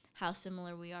from, how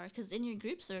similar we are. Because in your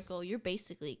group circle, you're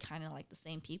basically kind of like the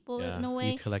same people in a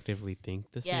way. You collectively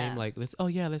think the Yeah. same. Like let's go.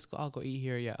 I'll go eat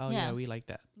here. Yeah. Oh yeah, Yeah. we like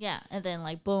that. Yeah, and then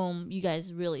like boom, you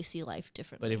guys really see life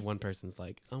differently. But if one person's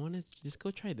like, I want to just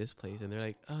go try this place, and they're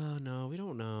like, oh no, we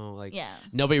don't know. Like yeah,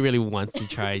 nobody really wants to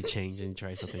try change and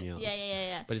try something else.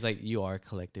 yeah. But it's like you are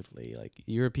collectively like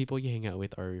your people you hang out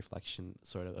with are a reflection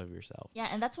sort of yourself. Yeah,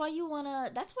 and that's why you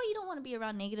don't wanna be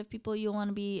around negative people. You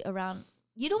wanna be around.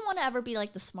 You don't want to ever be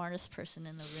like the smartest person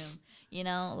in the room. You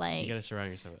know, like You gotta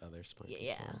surround yourself with other smart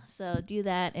yeah. people. So do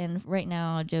that, and right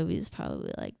now Jovi's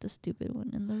probably like the stupid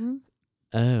one in the room.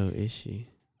 Oh, is she?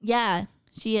 Yeah,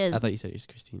 she is. I thought you said it was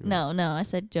Christine. Right? No, I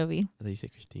said Jovi. I thought you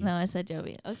said Christine. No, I said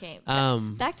Jovi. Okay.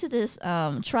 Back to this.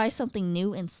 Try something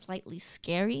new and slightly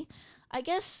scary. I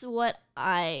guess what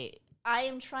I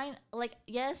am trying. Like,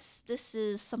 yes, this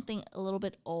is something a little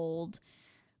bit old,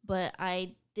 but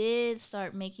I did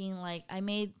start making I'm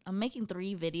making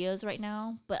 3 videos right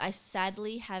now, but I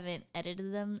sadly haven't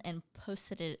edited them and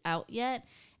posted it out yet.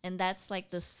 And that's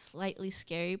like the slightly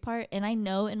scary part. And I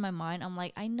know in my mind, I'm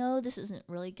like, I know this isn't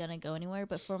really gonna go anywhere,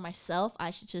 but for myself,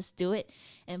 I should just do it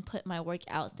and put my work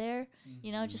out there,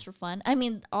 you know, just for fun. I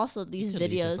mean, also these Could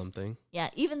lead to videos, something. yeah,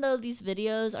 even though these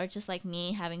videos are just like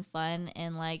me having fun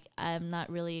and like I'm not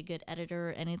really a good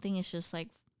editor or anything, it's just like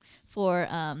for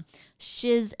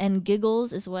shiz and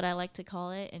giggles is what I like to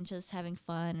call it, and just having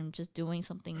fun and just doing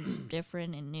something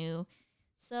different and new.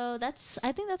 So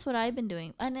I think that's what I've been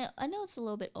doing. I know it's a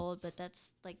little bit old, but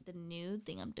that's like the new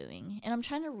thing I'm doing. And I'm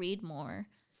trying to read more.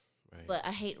 Right. But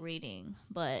I hate reading.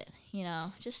 But, you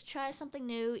know, just try something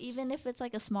new, even if it's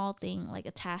like a small thing, like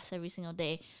a task every single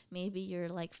day. Maybe you're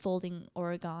like folding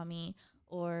origami,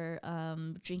 or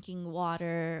drinking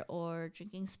water or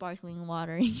drinking sparkling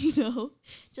water. You know,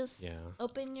 just Yeah.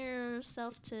 open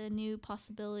yourself to new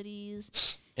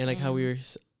possibilities. And like how we And- were,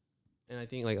 and I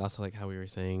think like also like how we were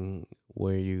saying,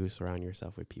 where you surround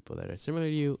yourself with people that are similar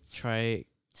to you. Try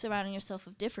Surrounding yourself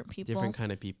with different people. different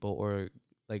kind of people, or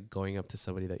like going up to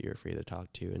somebody that you're afraid to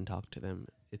talk to and talk to them.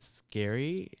 It's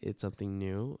scary. It's something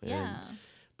new. Yeah.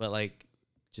 But like,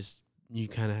 just you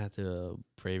kind of have to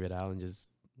brave it out and just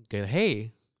go,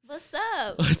 hey, What's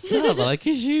up? what's up? I like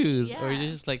your shoes. Or Yeah.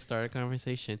 just like start a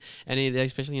conversation. And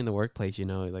especially in the workplace, you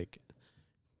know, like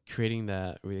creating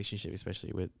that relationship,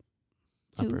 especially with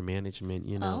Who? upper management,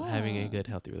 you know, having a Oh. good,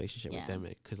 healthy relationship with Yeah. them.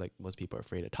 Because like most people are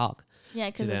afraid to talk. Yeah,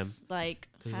 because them. it's like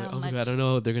Because how like, oh my much God, I don't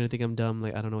know. They're going to think I'm dumb.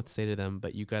 Like, I don't know what to say to them.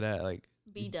 But you got to like,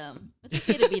 be dumb. It's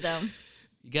okay to be dumb.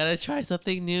 you got to try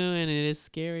something new. And it is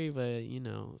scary, but you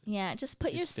know, Yeah, just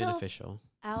put it's yourself beneficial.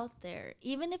 out there.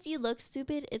 Even if you look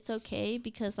stupid, it's okay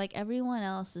because like everyone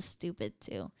else is stupid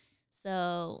too.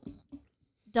 So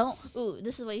don't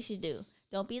this is what you should do.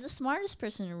 Don't be the smartest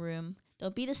person in the room.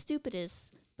 Don't be the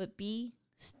stupidest, but be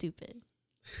stupid.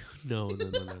 No, no,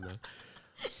 no, no, no.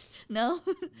 No?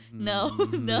 No,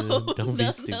 Mm, no, Don't no,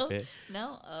 be stupid.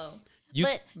 No. Oh. You,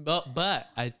 But- but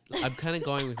I'm kind of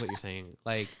going with what you're saying.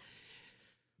 Like,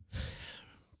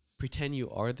 pretend you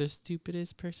are the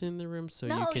stupidest person in the room, so you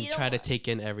No, can you don't try to wa- take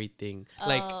in everything.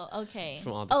 Like, Oh, okay.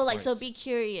 from all the like so sports. be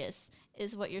curious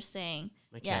is what you're saying.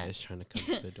 my yeah. cat is trying to come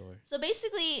to the door. So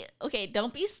basically, okay,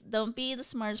 don't be the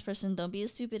smartest person, don't be the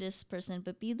stupidest person,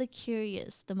 but be the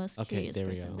most Okay, curious there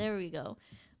we person. go. There we go.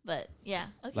 But yeah,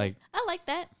 okay. Like- I like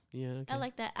that. Yeah, okay. I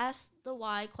like that. Ask the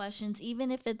why questions, even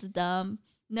if it's dumb.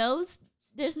 There's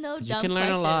no 'Cause dumb you can learn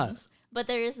questions, a lot. but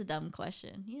there is a dumb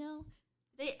question. You know,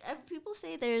 people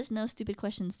say there is no stupid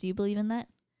questions. Do you believe in that?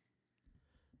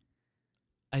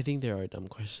 I think there are dumb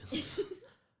questions.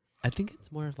 I think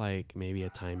it's more of like maybe a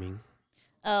timing.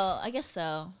 Oh, I guess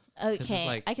so. it's Okay,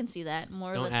 like, I can see that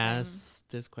more. Of Don't the time, ask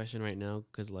this question right now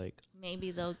because like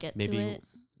maybe they'll get maybe to it.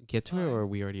 get to it, Or- or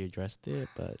we already addressed it.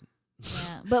 But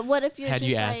Yeah, but what if you're had just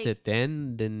you asked like, it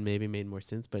then maybe it made more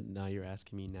sense. But now you're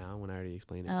asking me now when I already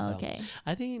explained it. Oh, So okay.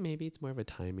 I think maybe it's more of a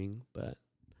timing. But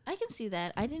I can see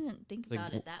that. I didn't think like,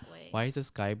 about it that way. why is the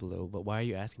sky blue? But why are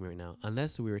you asking me right now?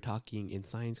 Unless we were talking in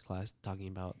science class, talking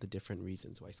about the different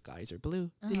reasons why skies are blue.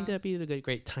 Uh-huh. Think that'd be a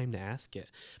great time to ask it.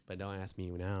 But don't ask me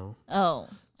now. Oh,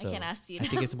 So, I can't ask you. I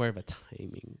think now. it's more of a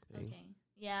timing thing. Okay.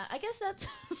 Yeah, I guess that's.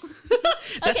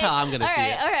 That's Okay, how I'm gonna all see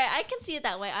right, it. all right. I can see it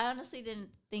that way. I honestly didn't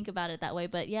think about it that way,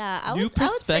 but yeah, I New would say,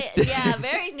 perspective. yeah,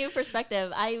 very new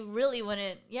perspective. I really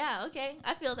wouldn't. Yeah, okay.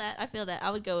 I feel that.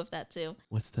 I would go with that too.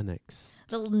 What's the next?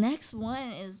 The next one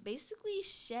is basically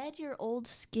shed your old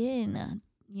skin.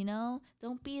 You know,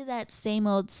 don't be that same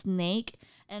old snake.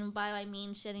 And by I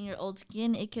mean shedding your old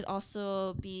skin, it could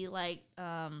also be like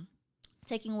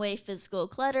taking away physical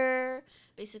clutter,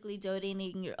 basically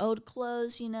donating your old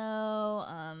clothes, you know,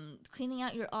 cleaning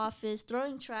out your office,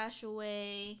 throwing trash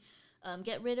away,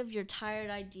 get rid of your tired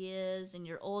ideas and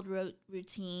your old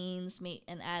routines,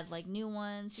 and add like new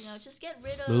ones, you know, just get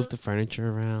rid of. Move the furniture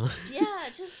around. Yeah,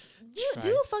 just Try.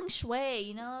 do feng shui,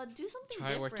 you know, do something Try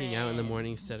different. working out in the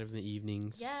morning instead of in the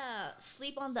evenings. Yeah,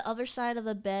 sleep on the other side of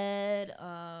the bed.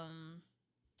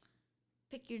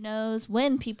 Pick your nose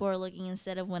when people are looking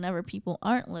instead of whenever people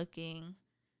aren't looking.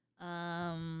 You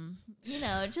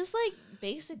know, just like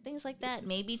basic things like that.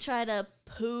 Maybe try to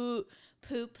poop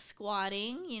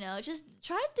squatting, you know, just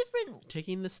try different,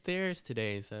 Taking the stairs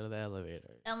today instead of the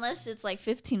elevator. unless it's like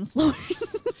 15 floors.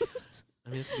 I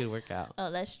mean, it's a good workout.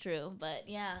 Oh, that's true. But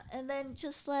yeah, and then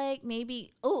just like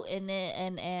maybe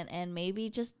and maybe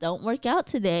just don't work out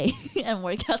today and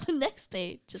work out the next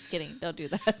day. Just kidding. Don't do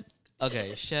that.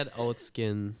 Okay, shed old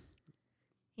skin,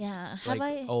 Yeah. Have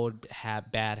like I? old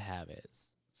bad habits.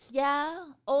 Yeah.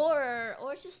 Or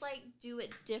just like do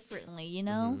it differently, you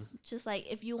know? Just like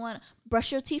if you want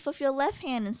brush your teeth with your left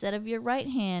hand instead of your right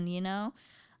hand, you know?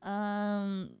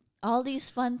 All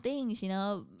these fun things, you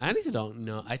know. I honestly don't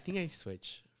know. I think I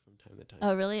switch from time to time.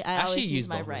 Oh, really? I actually always use use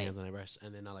my both my right. hands when I brush,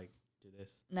 and then I like do this.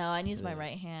 No, I use my Yeah.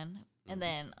 right hand. And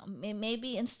then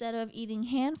maybe instead of eating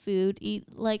hand food, eat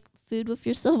like food with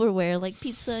your silverware, like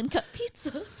pizza and cut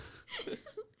pizza. You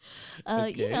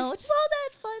Okay. know, just all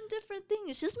that fun, different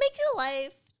things. Just make your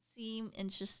life seem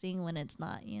interesting when it's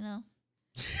not, you know?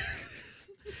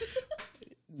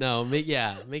 No, make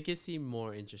it seem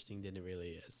more interesting than it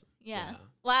really is. Yeah. Yeah.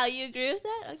 Wow, you agree with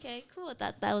that? Okay, cool.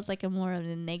 That was like a more of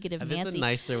a negative That's Nancy. a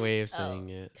nicer way of saying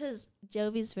it. Because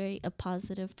Jovi's very a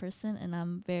positive person, and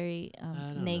I'm very don't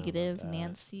know about negative that,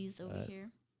 Nancy's over but- here.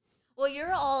 Well,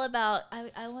 you're all about,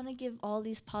 I want to give all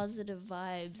these positive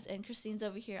vibes. And Christine's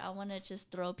over here, I want to just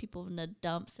throw people in the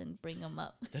dumps and bring them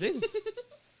up. That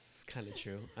is kind of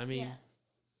true. I mean, Yeah.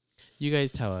 you guys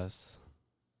tell us.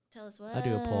 Tell us what. I'll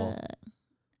do a poll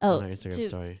Oh, on our Instagram to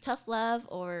story. tough love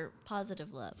or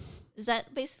positive love. Is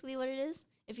that basically what it is?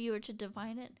 If you were to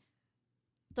define it?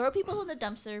 Throw people in the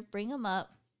dumpster, bring them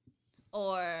up,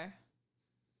 or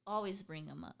always bring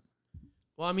them up.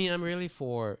 Well, I mean, I'm really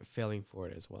for failing for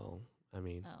it as well. I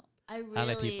mean, Oh, I really I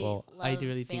like people. I love do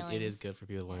really think it failing. is good for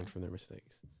people to learn Yeah. from their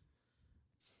mistakes.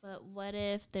 But what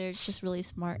if they're just really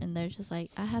smart and they're just like,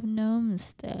 I have no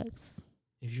mistakes.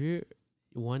 If you're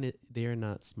they're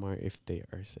not smart if they're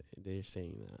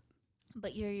saying that.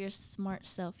 But you're your smart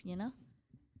self, you know?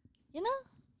 You know?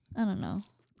 I don't know.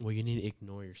 Well, you need to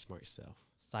ignore your smart self.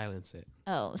 Silence it.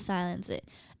 Oh, silence it.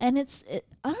 And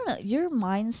I don't know, your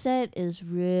mindset is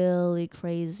really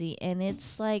crazy. And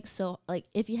it's like, so, like,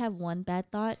 if you have one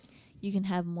bad thought, you can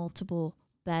have multiple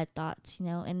bad thoughts, you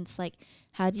know? And it's like,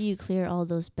 how do you clear all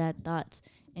those bad thoughts?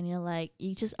 And you're like,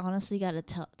 you just honestly got to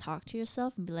talk to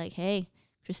yourself and be like, hey,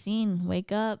 Christine,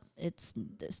 wake up.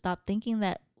 Stop thinking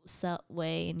that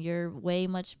way. And you're way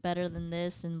much better than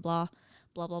this and blah,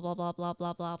 blah, blah, blah, blah, blah,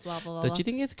 blah, blah, blah, blah. Don't you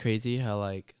think it's crazy how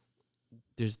like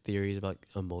there's theories about like,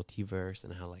 a multiverse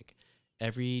and how like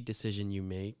every decision you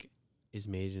make is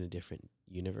made in a different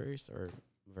universe or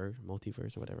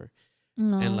multiverse or whatever.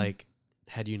 No. And like,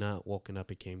 had you not woken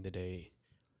up, it came the day.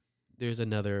 There's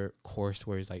another course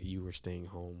where it's like you were staying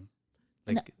home.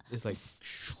 Like No, it's like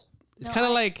it's no, kind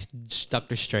of I- like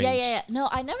Doctor Strange. Yeah. No,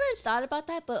 I never thought about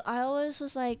that, but I always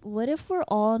was like, what if we're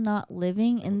all not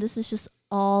living and this is just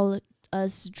all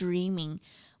us dreaming?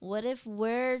 What if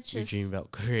we're You just, dream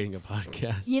about creating a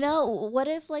podcast. you know, what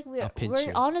if like I'll pinch we're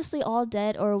you. honestly all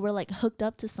dead or we're like hooked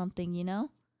up to something, you know?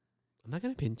 I'm not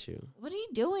gonna pinch you. What are you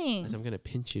doing? I'm gonna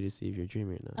pinch you to see if you're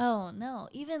dreaming or not. Oh, no.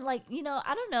 Even like, you know,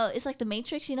 I don't know. It's like the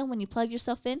Matrix, you know, when you plug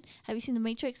yourself in. Have you seen the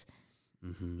Matrix?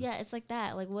 Mm-hmm. Yeah, it's like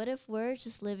that. Like, what if we're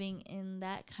just living in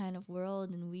that kind of world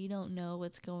and we don't know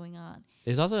what's going on?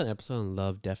 There's also an episode on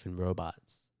Love, Death, and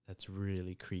Robots that's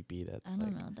really creepy. That's I like,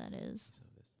 don't know what that is.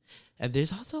 and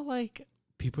there's also like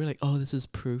people are like, oh, this is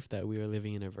proof that we are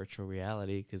living in a virtual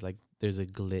reality because like there's a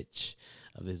glitch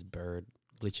of this bird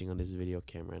glitching on this video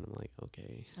camera, and I'm like,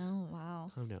 okay, Oh,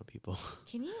 wow. calm down, people.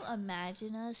 Can you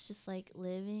imagine us just like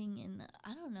living in,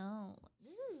 I don't know.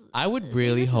 I would See,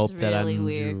 really this is hope that really I'm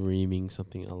weird. dreaming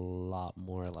something a lot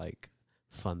more like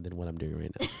fun than what I'm doing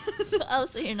right now. Oh,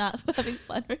 so you're not having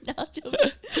fun right now, Joe.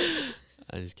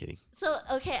 I'm just kidding. So,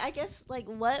 okay, I guess like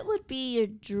what would be your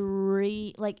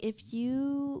dream, like if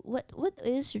you, what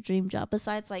is your dream job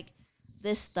besides like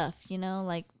this stuff, you know,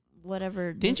 like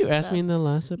whatever. Didn't this you ask stuff. me in the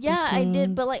last episode? Yeah, I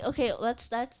did, but like, okay, let's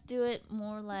do it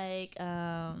more like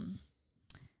How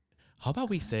about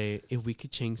we say if we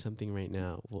could change something right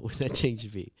now, what would that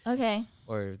change be? okay,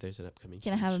 Or if there's an upcoming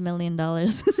can I change. have $1 million?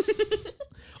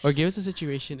 Or give us a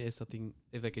situation if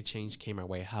like a change came our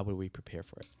way, how would we prepare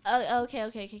for it?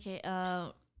 Okay.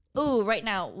 Ooh, right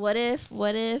now, what if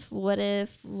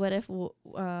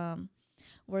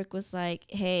work was like,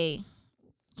 hey,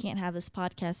 can't have this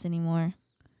podcast anymore,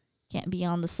 can't be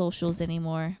on the socials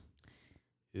anymore.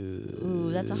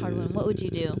 Ooh, that's a hard one. What would you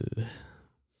do?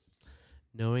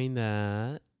 Knowing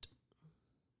that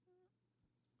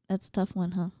That's a tough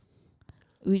one, huh?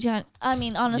 I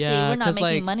mean, honestly, Yeah, we're not 'cause, making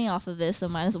like, money off of this, so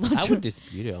might as well. I would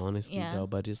dispute it honestly Yeah. though,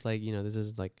 but it's like,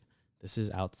 this is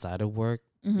outside of work.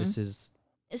 Mhm. This is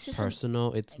It's just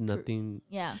personal. It's like, nothing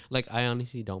yeah. like I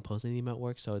honestly don't post anything about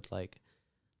work, so it's like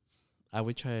I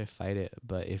would try to fight it,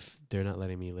 but if they're not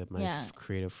letting me live my Yeah.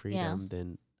 creative freedom,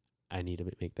 then I need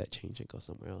to make that change and go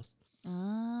somewhere else.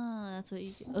 Oh, that's what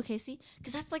you do. Okay, see,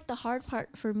 because that's like the hard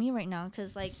part for me right now.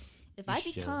 Because like, if You I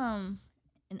should. become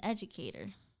an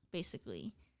educator,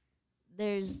 basically,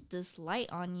 there's this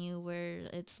light on you where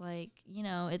it's like, you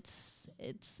know, it's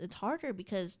harder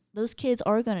because those kids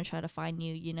are gonna try to find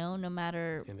you, you know, no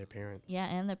matter. And their parents. Yeah,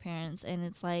 and their parents, and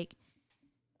it's like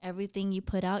everything you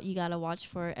put out, you gotta watch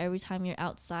for. Every time you're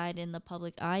outside in the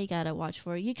public eye, you gotta watch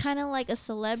for. You kind of like a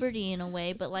celebrity in a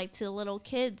way, but like to little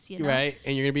kids, you know. Right?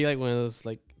 And you're gonna be like one of those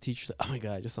like teachers. Like, oh my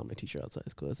god, I just saw my teacher outside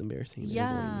school. That's embarrassing. And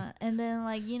everyone- Yeah, and then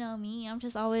like, you know me, I'm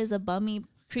just always a bummy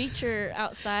creature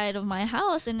outside of my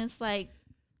house, and it's like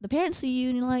the parents see you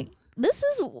and you're like, this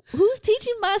is who's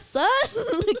teaching my son.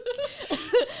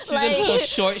 She's in little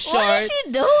short what shorts is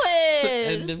she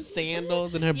doing? and them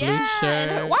sandals and her blue yeah, shirt.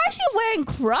 and why is she wearing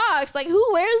Crocs? Like, who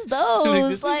wears those? Like,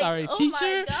 this is our oh teacher?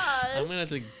 my gosh. I'm gonna have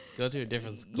to go to a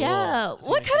different school. Yeah, to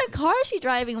what make kind this- of car is she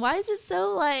driving? Why is it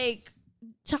so like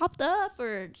chopped up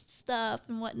or stuff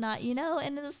and whatnot, you know?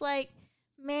 And it's like,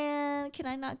 man, can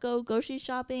I not go grocery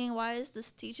shopping? Why is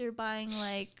this teacher buying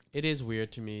like, It is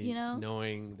weird to me, you know?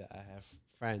 knowing that I have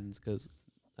friends, because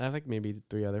I have like maybe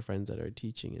 3 other friends that are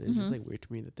teaching, and it's just Mhm. like weird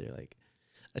to me that they're like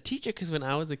a teacher. Because when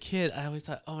I was a kid, I always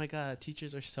thought, oh my god,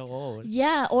 teachers are so old.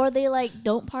 Yeah, or they like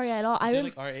don't party at all. They're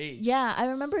like our age. Yeah, I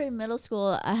remember in middle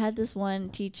school I had this one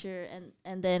teacher,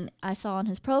 and then I saw on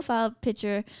his profile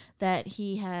picture that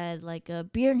he had like a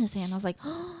beer in his hand. I was like,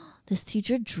 oh, this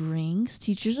teacher drinks.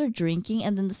 Teachers are drinking.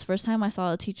 And then this first time I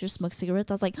saw a teacher smoke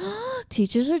cigarettes, I was like, oh,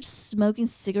 teachers are smoking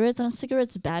cigarettes, and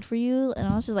cigarettes bad for you. And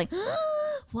I was just like,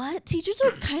 what? Teachers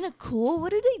are kind of cool.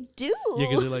 What do they do? Yeah,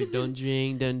 because they're like, don't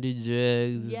drink, don't do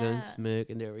drugs, Yeah. don't smoke,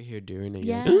 and they're over here doing it.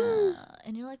 Yeah. You're like,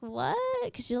 And you're like, what?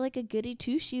 Because you're like a goody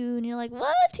two shoe. And you're like,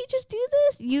 what? Teachers do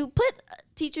this? You put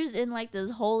teachers in like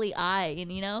this holy eye,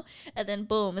 and you know? And then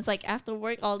boom, it's like after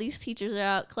work, all these teachers are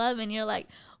out clubbing. And you're like,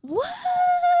 what?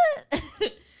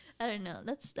 I don't know.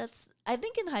 That's, I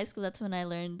think in high school, that's when I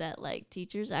learned that like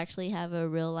teachers actually have a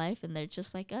real life and they're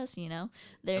just like us, you know?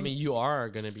 They're, I mean, you are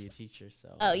gonna be a teacher, so.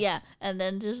 oh yeah, and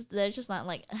then they're just not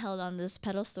like held on this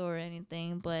pedestal or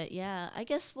anything. But yeah, I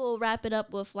guess we'll wrap it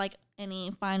up with like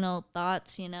any final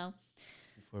thoughts, you know.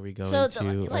 Before we go So into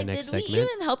our like, next did we segment,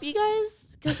 even help you guys?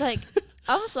 Because like,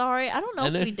 I'm sorry, I don't know I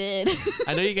if know- we did.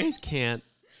 I know you guys can't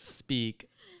speak,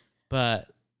 but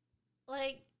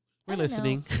Like, we're I don't know.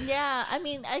 listening. Yeah, I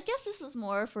mean, I guess this was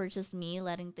more for just me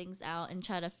letting things out and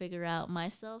try to figure out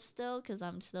myself still, because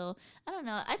I'm still, I don't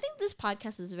know. I think this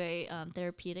podcast is very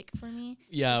therapeutic for me.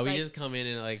 Yeah, Just we like- just come in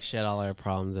and like shed all our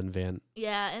problems and vent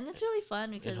Yeah, and it's really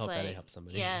fun and because hope that it like, helps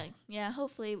somebody. yeah.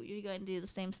 Hopefully, you're going to do the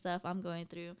same stuff I'm going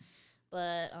through.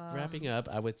 But Wrapping up,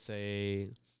 I would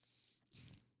say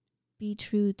be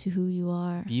true to who you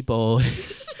are. be bold,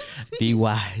 be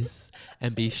wise,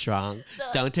 and be strong. So-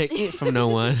 Don't take it from no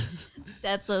one.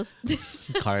 That's so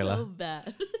Carla. so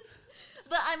bad.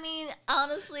 But I mean,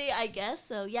 honestly, I guess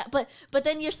so. Yeah, but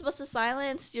then you're supposed to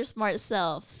silence your smart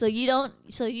self, so you don't.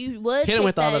 So you would Hit him take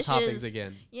with all the that topics as-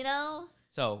 again. You know?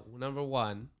 So, number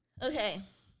 1. Okay.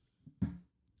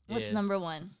 What's is number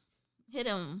 1? Hit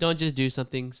him. Don't just do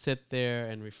something, sit there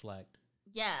and reflect.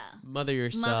 Yeah. Mother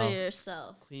yourself. Mother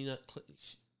yourself. Clean up.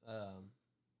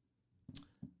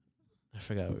 I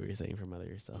forgot what we were saying for mother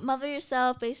yourself. Mother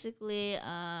yourself, basically.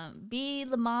 Be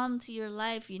the mom to your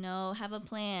life, you know, have a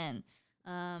plan.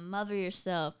 Mother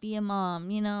yourself, be a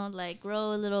mom, you know, like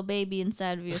grow a little baby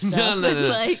inside of yourself.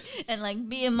 No. and like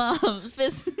be a mom.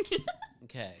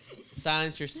 Okay.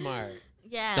 Silence your smart.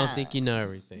 Yeah. Don't think you know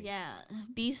everything. Yeah.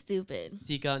 Be stupid.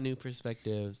 Seek out new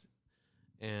perspectives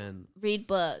and, Read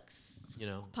books, you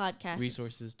know, podcasts,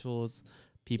 resources, tools,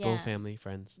 people, Yeah. family,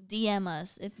 friends. DM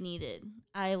us if needed.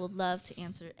 I would love to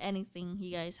answer anything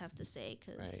you guys have to say.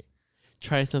 Right.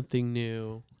 Try something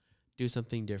new. Do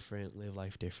something different. Live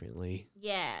life differently.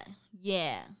 Yeah.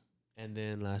 And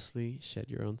then lastly, shed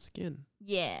your own skin.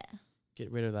 Yeah. Get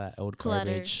rid of that old Clutter.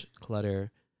 garbage,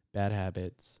 clutter, bad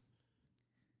habits.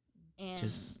 And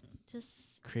Just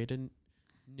just create a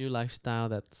new lifestyle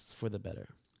that's for the better.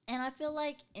 And I feel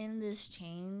like in this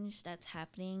change that's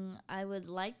happening, I would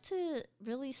like to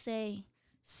really say,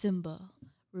 Simba,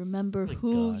 remember my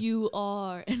who God. you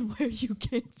are and where you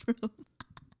came from.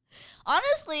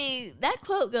 Honestly, that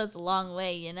quote goes a long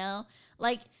way, you know?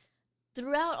 Like,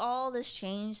 throughout all this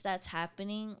change that's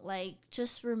happening, like,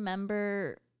 just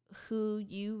remember who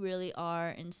you really are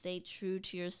and stay true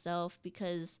to yourself,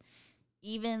 because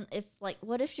even if like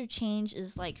what if your change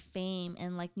is like fame,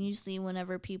 and like usually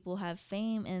whenever people have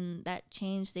fame and that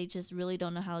change, they just really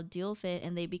don't know how to deal with it,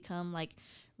 and they become like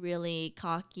really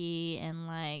cocky and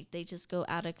like they just go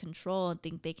out of control and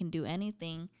think they can do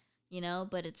anything, you know.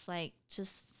 But it's like,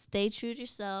 just stay true to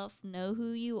yourself, know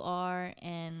who you are,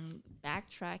 and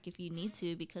backtrack if you need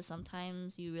to, because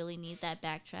sometimes you really need that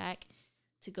backtrack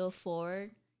to go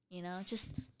forward, you know. Just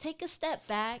take a step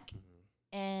back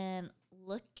and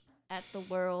look at the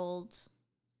world,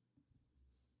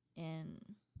 and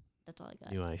that's all I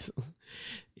got. New eyes.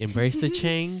 Embrace the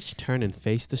change, turn and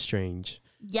face the strange.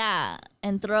 Yeah,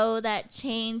 and throw that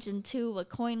change into a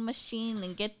coin machine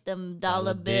and get them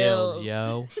dollar bills.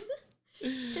 yo.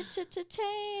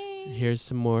 Cha-cha-cha-chang. Here's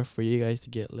some more for you guys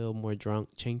to get a little more drunk.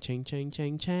 Chang, chang, chang,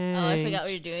 chang, chang. Oh, I forgot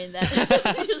we were doing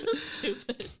that. You're so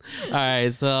stupid. All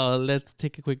right, so let's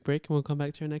take a quick break and we'll come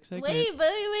back to our next segment. Wait.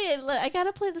 Look, I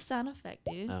gotta play the sound effect,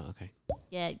 dude. Oh, okay.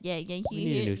 Yeah. You We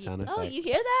need a new sound Oh, effect. you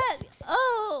hear that?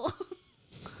 Oh.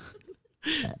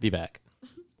 Be back.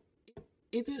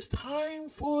 It is time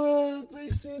for the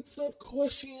sets of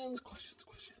questions.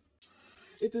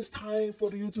 It is time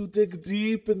for you to dig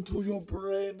deep into your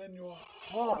brain and your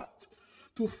heart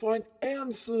to find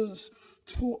answers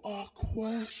to our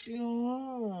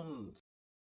questions.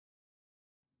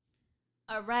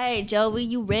 All right, Joey,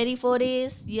 you ready for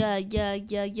this? Yeah,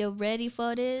 you ready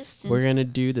for this? We're gonna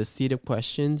do the seed of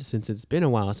questions since it's been a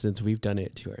while since we've done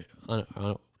it to for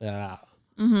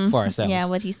ourselves. Yeah,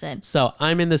 what he said. So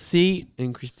I'm in the seat,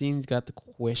 and Christine's got the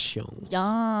questions.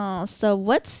 Yeah. So,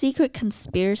 what secret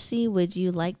conspiracy would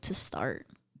you like to start?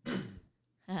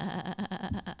 I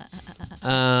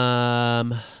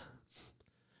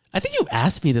think you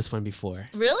asked me this one before.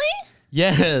 Really?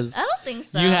 Yes, I don't think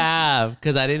so. you have,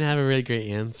 because I didn't have a really great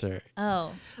answer.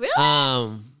 Oh, really?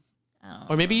 Or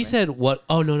maybe you remember. said what?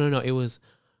 Oh no, it was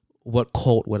what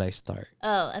cult would I start?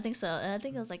 Oh, I think so. I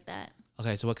think it was like that.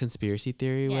 Okay, so what conspiracy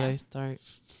theory would Yeah. I start?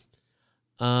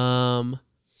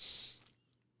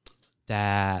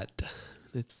 That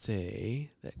let's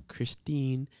say that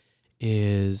Christine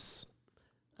is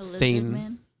A lizard Satan.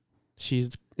 man.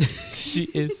 She's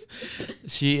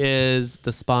she is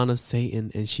the spawn of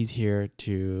Satan, and she's here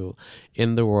to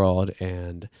end the world,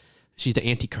 and she's the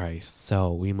Antichrist.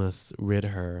 So we must rid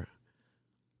her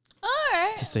All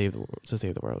right. to save the world. To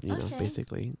save the world, you know, Okay.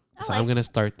 basically. I So like- I'm gonna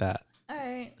start that. All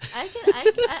right.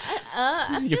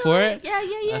 I You feel for like- it?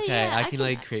 Yeah. Okay, I can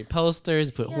like create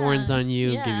posters, put horns Yeah, on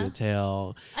you, give you yeah. a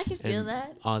tail, I can feel and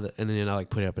that. and then I'll like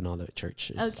put it up in all the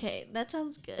churches. Okay, that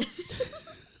sounds good.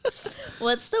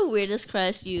 What's the weirdest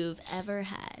crush you've ever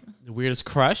had? The weirdest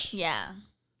crush? Yeah.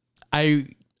 I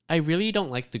really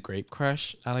don't like the grape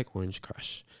crush. I like orange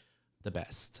crush the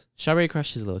best. Strawberry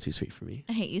crush is a little too sweet for me.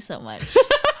 I hate you so much.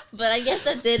 But I guess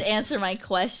that did answer my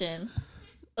question.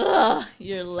 Ugh,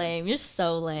 you're lame. You're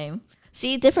so lame.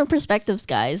 See, different perspectives,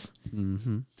 guys.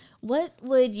 Mm-hmm. What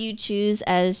would you choose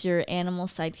as your animal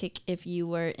sidekick if you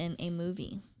were in a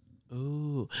movie?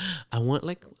 Ooh, I want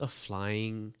like a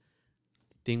flying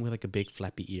thing with like a big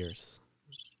flappy ears.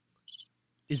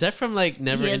 Is that from like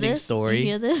Never Hear Ending this? Story? You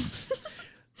hear this?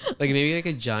 Like maybe like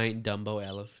a giant Dumbo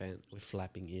elephant with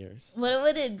flapping ears. What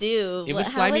would it do? It would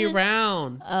How fly me would it-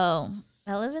 around. Oh,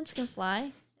 elephants can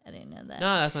fly? I didn't know that.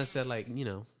 No, that's why I said like, you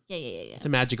know, Yeah. it's a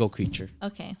magical creature.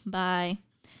 Okay, bye.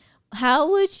 How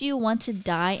would you want to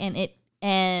die and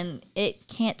it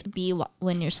can't be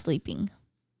when you're sleeping?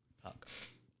 Fuck.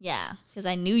 Yeah, because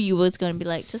I knew you was gonna be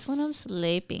like just when I'm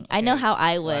sleeping. I know how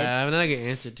I would. Well, another good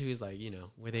answer too is like, you know,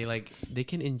 where they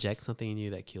can inject something in you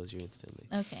that kills you instantly.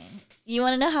 Okay, you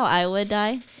want to know how I would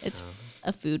die? It's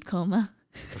a food coma.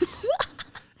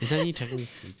 Is that you technically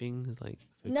sleeping? It's like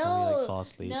food coma, you, No, like fall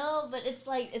asleep. no, but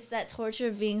it's that torture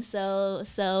of being so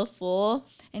full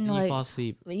and And like you fall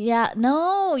asleep. yeah,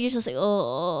 no, you're just like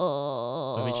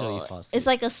oh. Eventually you fall asleep. It's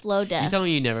like a slow You death. tell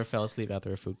me you never fell asleep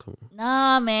after a food coma.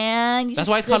 Nah, man. You That's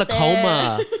just why it's called a sit there.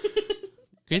 coma.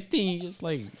 Christine, you just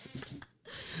like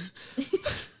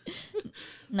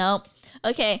Nope.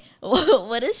 Okay.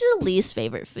 What is your least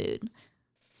favorite food?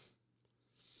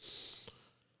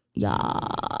 Yeah.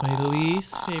 my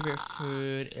least favorite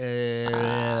food is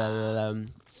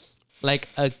like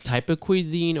a type of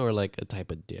cuisine or like a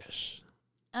type of dish.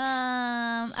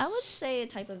 I would say a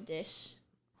type of dish,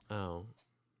 Oh,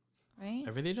 right? I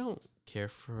really don't care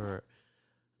for.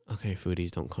 Okay,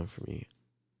 foodies, don't come for me,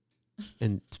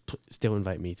 and still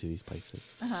invite me to these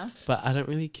places. Uh-huh. But I don't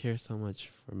really care so much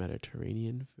for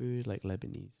Mediterranean food, like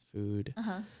Lebanese food.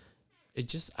 Uh-huh. It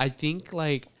just, I think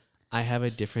like I have a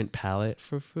different palate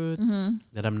for food Mm-hmm.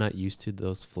 that I'm not used to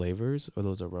those flavors or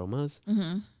those aromas.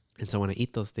 Mm-hmm. And so when I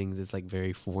eat those things, it's like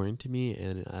very foreign to me,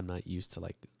 and I'm not used to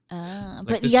like. Like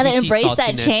But the you gotta sweet tea embrace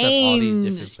that saltiness of all these change.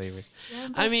 different flavors. You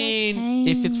gotta I embrace that mean,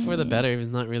 if it's for the change. better, if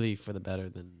it's not really for the better,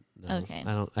 then no. Okay.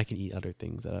 I can eat other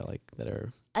things that I like that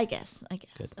are. I guess.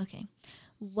 Good. Okay.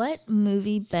 What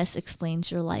movie best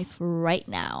explains your life right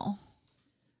now?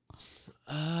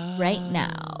 Right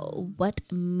now, what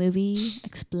movie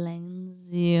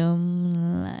explains your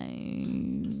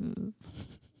life?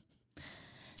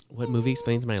 What movie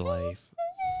explains my life?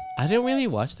 I don't really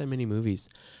watch that many movies.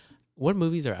 What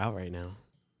movies are out right now?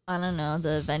 I don't know.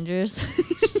 The Avengers.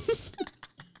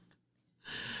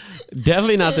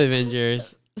 Definitely not the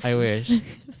Avengers. I wish. If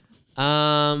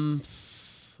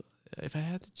I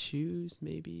had to choose,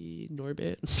 maybe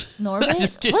Norbit. Norbit?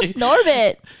 Just kidding. What's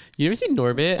Norbit? You ever seen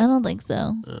Norbit? I don't think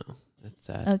so. Oh, that's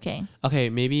sad. Okay. Okay,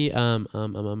 maybe my.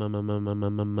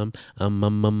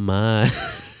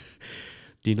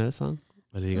 Do you know that song?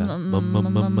 What do you got?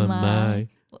 My.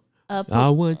 I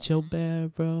want your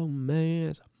bad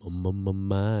romance.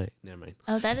 My. Never mind.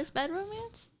 Oh, that is Bad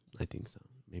Romance? I think so.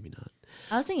 Maybe not.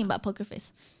 I was thinking about Poker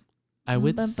Face. I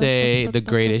would say The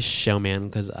Greatest Showman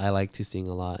because I like to sing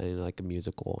a lot in like a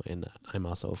musical, and I'm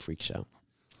also a freak show.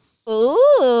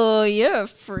 Ooh, you're a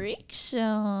freak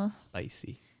show.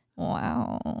 Spicy.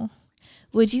 Wow.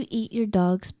 Would you eat your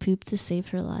dog's poop to save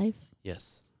her life?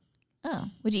 Yes. Oh,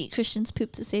 would you eat Christian's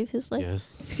poop to save his life?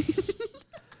 Yes.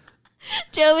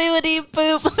 Joey would eat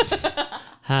poop.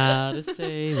 How to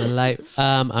save a life.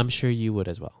 I'm sure you would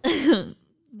as well.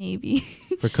 Maybe.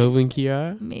 For Kova and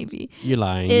Kiara, Maybe. you're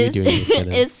lying. You're doing this for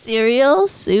them. Is cereal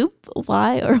soup?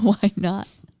 Why or why not?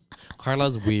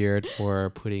 Carla's weird for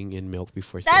putting in milk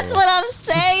before cereal. That's what I'm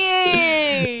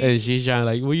saying. And she's trying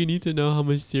like, well, you need to know how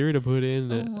much cereal to put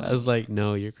in. Oh I was like,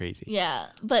 no, you're crazy. Yeah,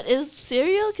 but is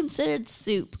cereal considered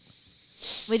soup?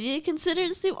 Would you consider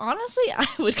it soup? Honestly, I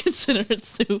would consider it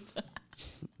soup.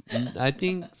 I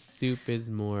think soup is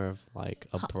more of like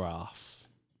a broth.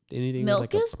 Anything with Milk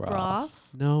like is a broth.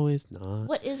 No, it's not.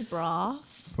 What is broth?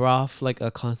 Broth, like a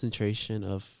concentration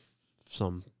of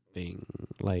something,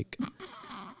 like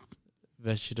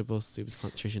vegetable soup is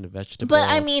concentration of vegetables. But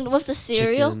I mean, with the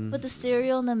cereal, chicken. with the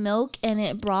cereal and the milk, and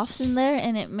it broths in there,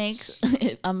 and it makes.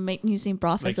 Using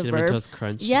broth like as a Cinnamon verb. Toast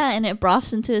Crunch. Yeah, and it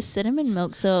broths into a cinnamon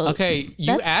milk. So Okay, you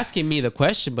That's- asking me the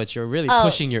question, but you're really Oh.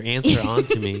 pushing your answer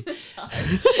onto me.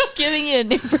 giving you a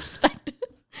new perspective.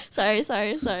 Sorry.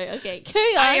 Okay,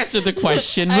 carry on. I answered the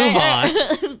question. Move All on.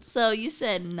 right. So you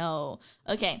said no.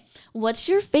 Okay. What's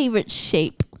your favorite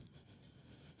shape?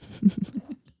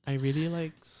 I really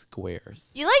like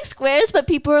squares. You like squares, but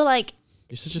people are like,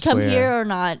 You're such a come square. here or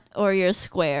not, or you're a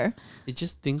square. It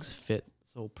just things fit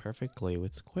so perfectly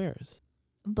with squares.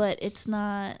 But it's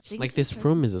not. Like this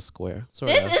room is a square. Sort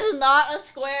This of. is not a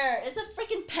square. It's a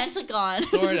freaking pentagon.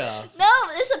 Sort of. No,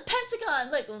 it's a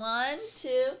pentagon. Look, 1,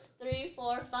 2, 3,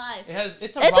 4, 5.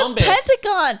 It's a It's rhombus. a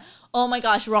pentagon. Oh my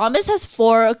gosh, rhombus has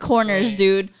 4 corners, Wait.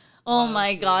 dude. Oh 1,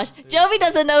 my 2, gosh, 3. Jovi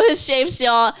doesn't know his shapes,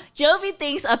 y'all. Jovi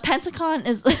thinks a pentagon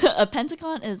is a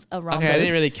pentagon is a rhombus. Okay, I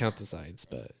didn't really count the sides,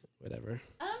 but whatever.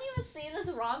 I don't even see this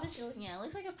rhombus you're looking at. It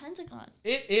looks like a pentagon.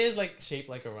 It is like shaped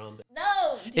like a rhombus.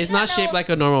 No, do It's you not shaped know- like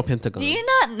a normal pentagon. Do you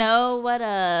not know what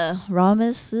a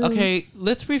rhombus is? Okay,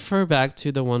 let's refer back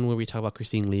to the one where we talk about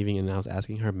Christine leaving and I was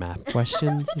asking her math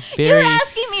questions. You're Very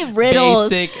asking me riddles.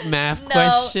 basic math No,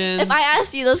 questions. if I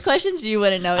asked you those questions, you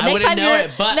wouldn't know. I wouldn't know you're-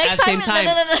 it, but next at the same no, time,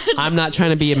 no. I'm not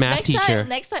trying to be a math teacher.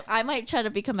 Next time, I might try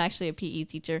to become actually a PE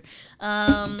teacher.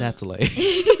 That's lame.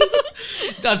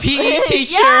 A PE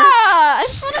teacher. Yeah, I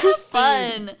just want to have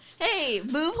fun. Hey,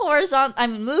 move horizontal. I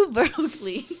mean, move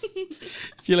vertically.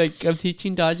 You're like, I'm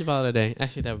teaching dodgeball today.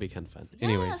 Actually, that would be kind of fun. Yeah,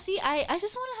 Anyways, see, I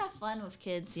just want to have fun with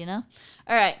kids, you know?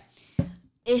 All right.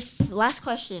 Last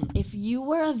question. If you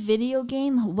were a video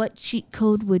game, what cheat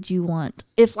code would you want?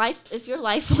 If your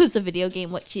life was a video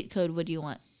game, what cheat code would you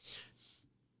want?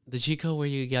 the cheat code where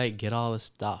you like get all the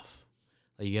stuff,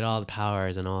 like you get all the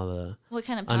powers and all the What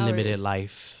kind of powers? unlimited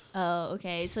life. Oh,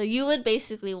 okay. So you would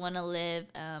basically want to live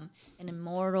an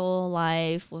immortal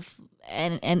life with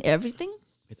and everything?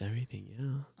 With everything,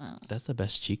 yeah. Oh. That's the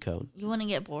best cheat code. You want to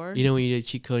get bored? You know when you do a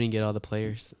cheat code and you get all the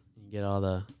players, you get all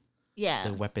the Yeah.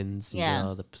 weapons, you Yeah. get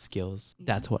all the skills.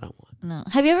 That's what I want. No.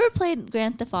 Have you ever played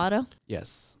Grand Theft Auto?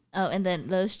 Yes. Oh, and then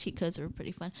those cheat codes were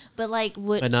pretty fun. But like,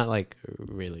 But not like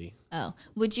really.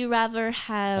 would you rather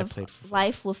have played for fun.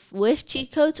 life with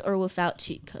cheat codes or without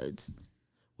cheat codes?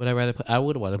 Would I rather play? I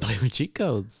would want to play with cheat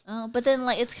codes. Oh, but then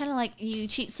like it's kind of like you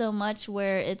cheat so much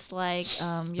where it's like your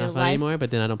Not fun life. anymore,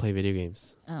 but then I don't play video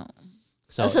games. Oh.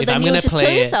 So, So if then I'm you gonna would just kill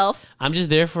play it, yourself. I'm I'm just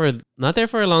there for not there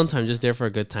for a long time, just there for a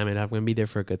good time. And if I'm gonna be there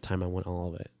for a good time, I want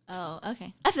all of it. Oh,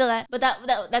 okay. I feel that. But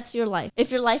that's your life.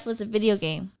 If your life was a video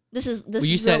game, this is Well,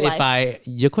 you is said real if life.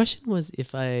 your question was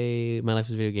if my life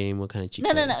was a video game, what kind of cheat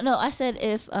No, code? no. I said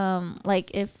if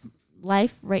if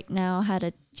life right now had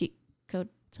a cheat code,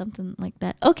 something like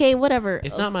that. Okay, whatever.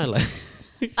 It's not my life.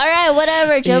 All right,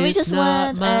 whatever. Joey It's just not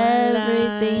wants my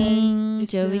everything. life.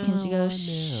 It's Joey can now go or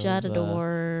shut a never.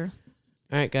 door.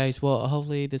 All right, guys. Well,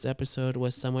 hopefully this episode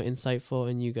was somewhat insightful,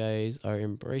 and you guys are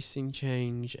embracing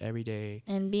change every day.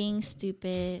 And being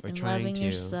stupid We're and trying loving to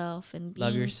yourself and being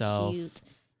love yourself. cute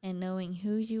and knowing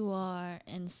who you are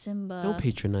and Simba. Don't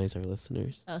patronize our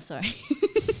listeners. Oh, sorry.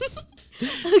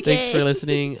 Thanks for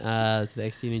listening to the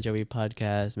Xteen and Joey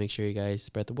podcast. Make sure you guys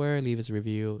spread the word, leave us a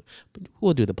review. But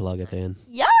we'll do the plug at the end.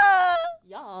 Yeah.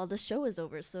 Y'all, the show is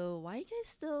over, so why you guys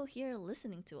still here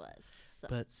listening to us?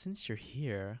 But since you're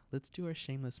here, let's do our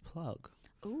shameless plug.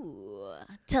 Ooh,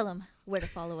 tell them where to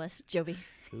follow us, Jovi.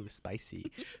 Ooh,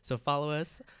 spicy. So follow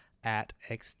us at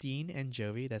Xteen and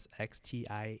Jovi. That's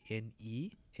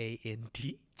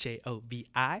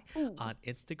XTINEANDJOVI Ooh. on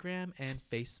Instagram and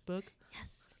Facebook. Yes.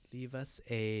 Leave us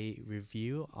a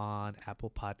review on Apple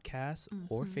Podcasts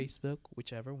or Mhm. Facebook,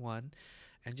 whichever one.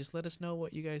 And just let us know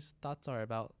what you guys' thoughts are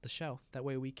about the show. That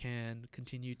way we can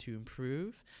continue to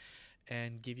improve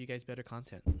and give you guys better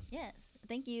content. Yes.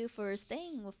 Thank you for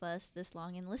staying with us this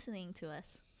long and listening to us.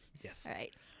 Yes. All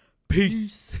right.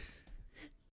 Peace.